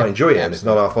 so you might not enjoy it, and it's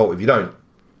not our fault if you don't,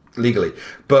 legally.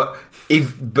 But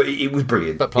it was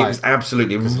brilliant. It was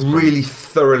absolutely, really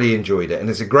thoroughly enjoyed it. And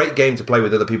it's a great game to play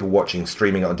with other people watching,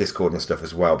 streaming it on Discord and stuff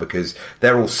as well, because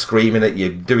they're all screaming at you,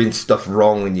 doing stuff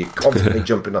wrong, and you're constantly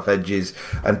jumping off edges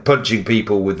and punching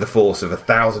people with the force of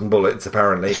 1,000 bullets,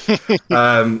 apparently.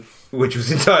 Which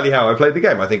was entirely how I played the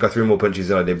game. I think I threw more punches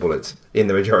than I did bullets in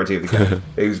the majority of the game.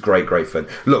 It was great fun.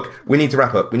 Look, we need to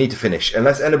wrap up. We need to finish.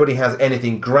 Unless anybody has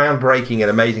anything groundbreaking and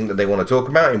amazing that they want to talk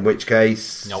about, in which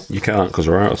case... Nope. You can't, because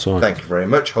we're out of time. Thank you very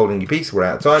much. Holding your peace. We're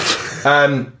out of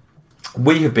time.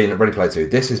 We have been Ready Player 2.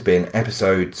 This has been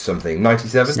episode something,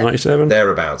 97? 97.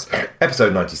 Thereabouts.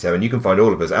 Episode 97. You can find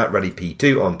all of us at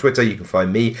ReadyP2 on Twitter. You can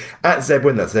find me at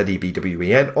Zebwen, that's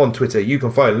ZEBWEN. On Twitter, you can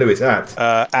find Lewis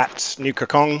at Nuka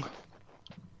Kong.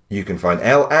 You can find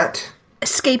Elle at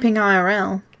Escaping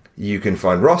IRL. You can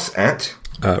find Ross at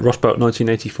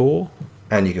Rossbelt1984.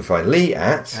 And you can find Lee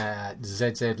at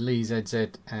ZZ Lee ZZ,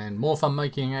 and more fun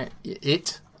making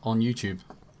it on YouTube.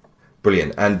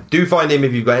 Brilliant. And do find him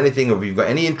if you've got anything, or if you've got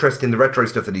any interest in the retro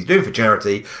stuff that he's doing for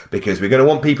charity, because we're going to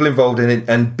want people involved in it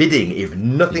and bidding, if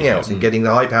nothing else, in getting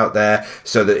the hype out there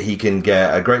so that he can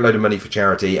get a great load of money for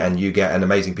charity, and you get an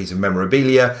amazing piece of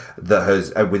memorabilia that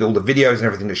has, with all the videos and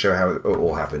everything to show how it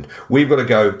all happened. We've got to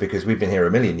go, because we've been here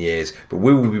a million years, but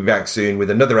we will be back soon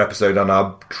with another episode on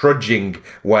our trudging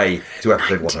way to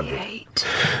episode 100.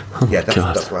 That's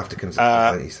what I have to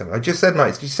consider. I just said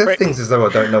nice. You said things as though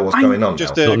I don't know what's going on.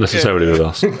 Not necessarily with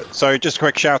us. So just a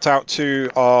quick shout out to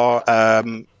our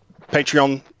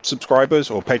Patreon subscribers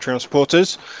or Patreon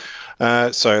supporters.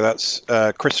 So that's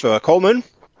Christopher Coleman,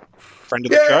 friend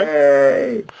of the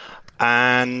show.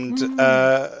 And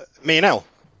me and Elle.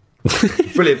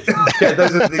 Brilliant. Yeah,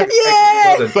 those are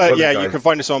the But yeah, you can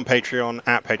find us on Patreon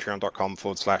at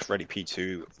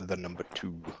patreon.com/ReadyP2, the number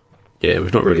 2. Yeah,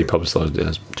 we've not really publicised it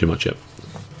as too much yet.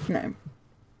 No.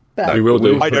 But we will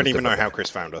do. I don't even know how Chris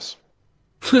found us.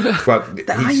 Well,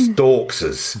 he stalks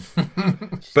us.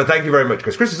 But thank you very much,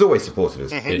 Chris. Chris has always supported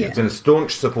us. Mm-hmm. He's been a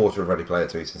staunch supporter of Ready Player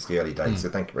 2 since the early days, so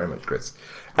thank you very much, Chris.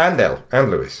 And Elle,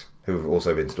 and Lewis, who have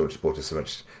also been staunch supporters so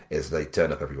much as they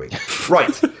turn up every week.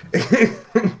 Right.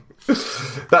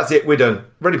 That's it, we're done.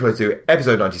 Ready Player 2,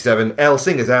 episode 97. Elle,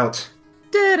 sing us out.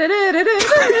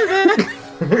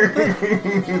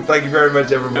 Thank you very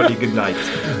much, everybody. Good night.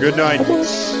 Good night.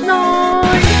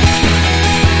 Night.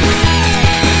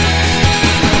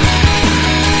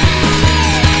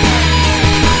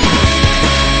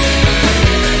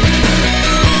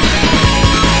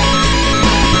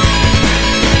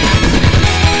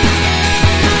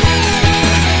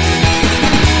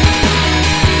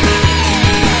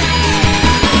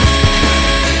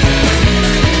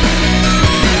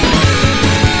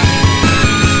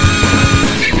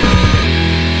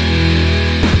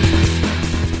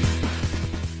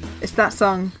 That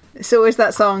song. It's always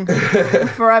that song. It'll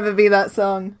forever be that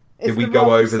song. It's Did we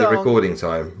go over the recording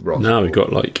time, Ross? No, we've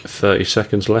got like 30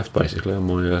 seconds left, basically, on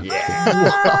my...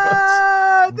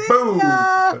 Boom!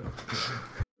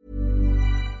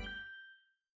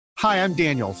 Hi, I'm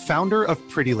Daniel, founder of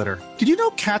Pretty Litter. Did you know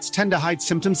cats tend to hide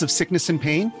symptoms of sickness and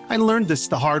pain? I learned this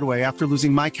the hard way after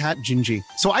losing my cat, Gingy.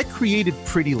 So I created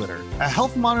Pretty Litter, a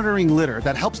health monitoring litter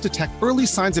that helps detect early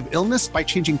signs of illness by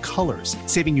changing colors,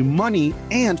 saving you money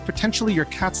and potentially your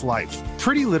cat's life.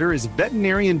 Pretty Litter is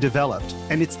veterinarian developed,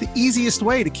 and it's the easiest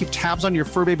way to keep tabs on your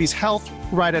fur baby's health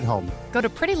right at home. Go to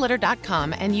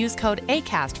prettylitter.com and use code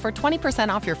ACAST for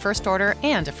 20% off your first order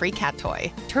and a free cat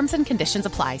toy. Terms and conditions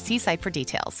apply. See site for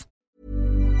details.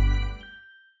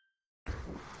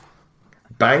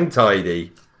 Bang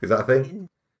tidy. Is that a thing?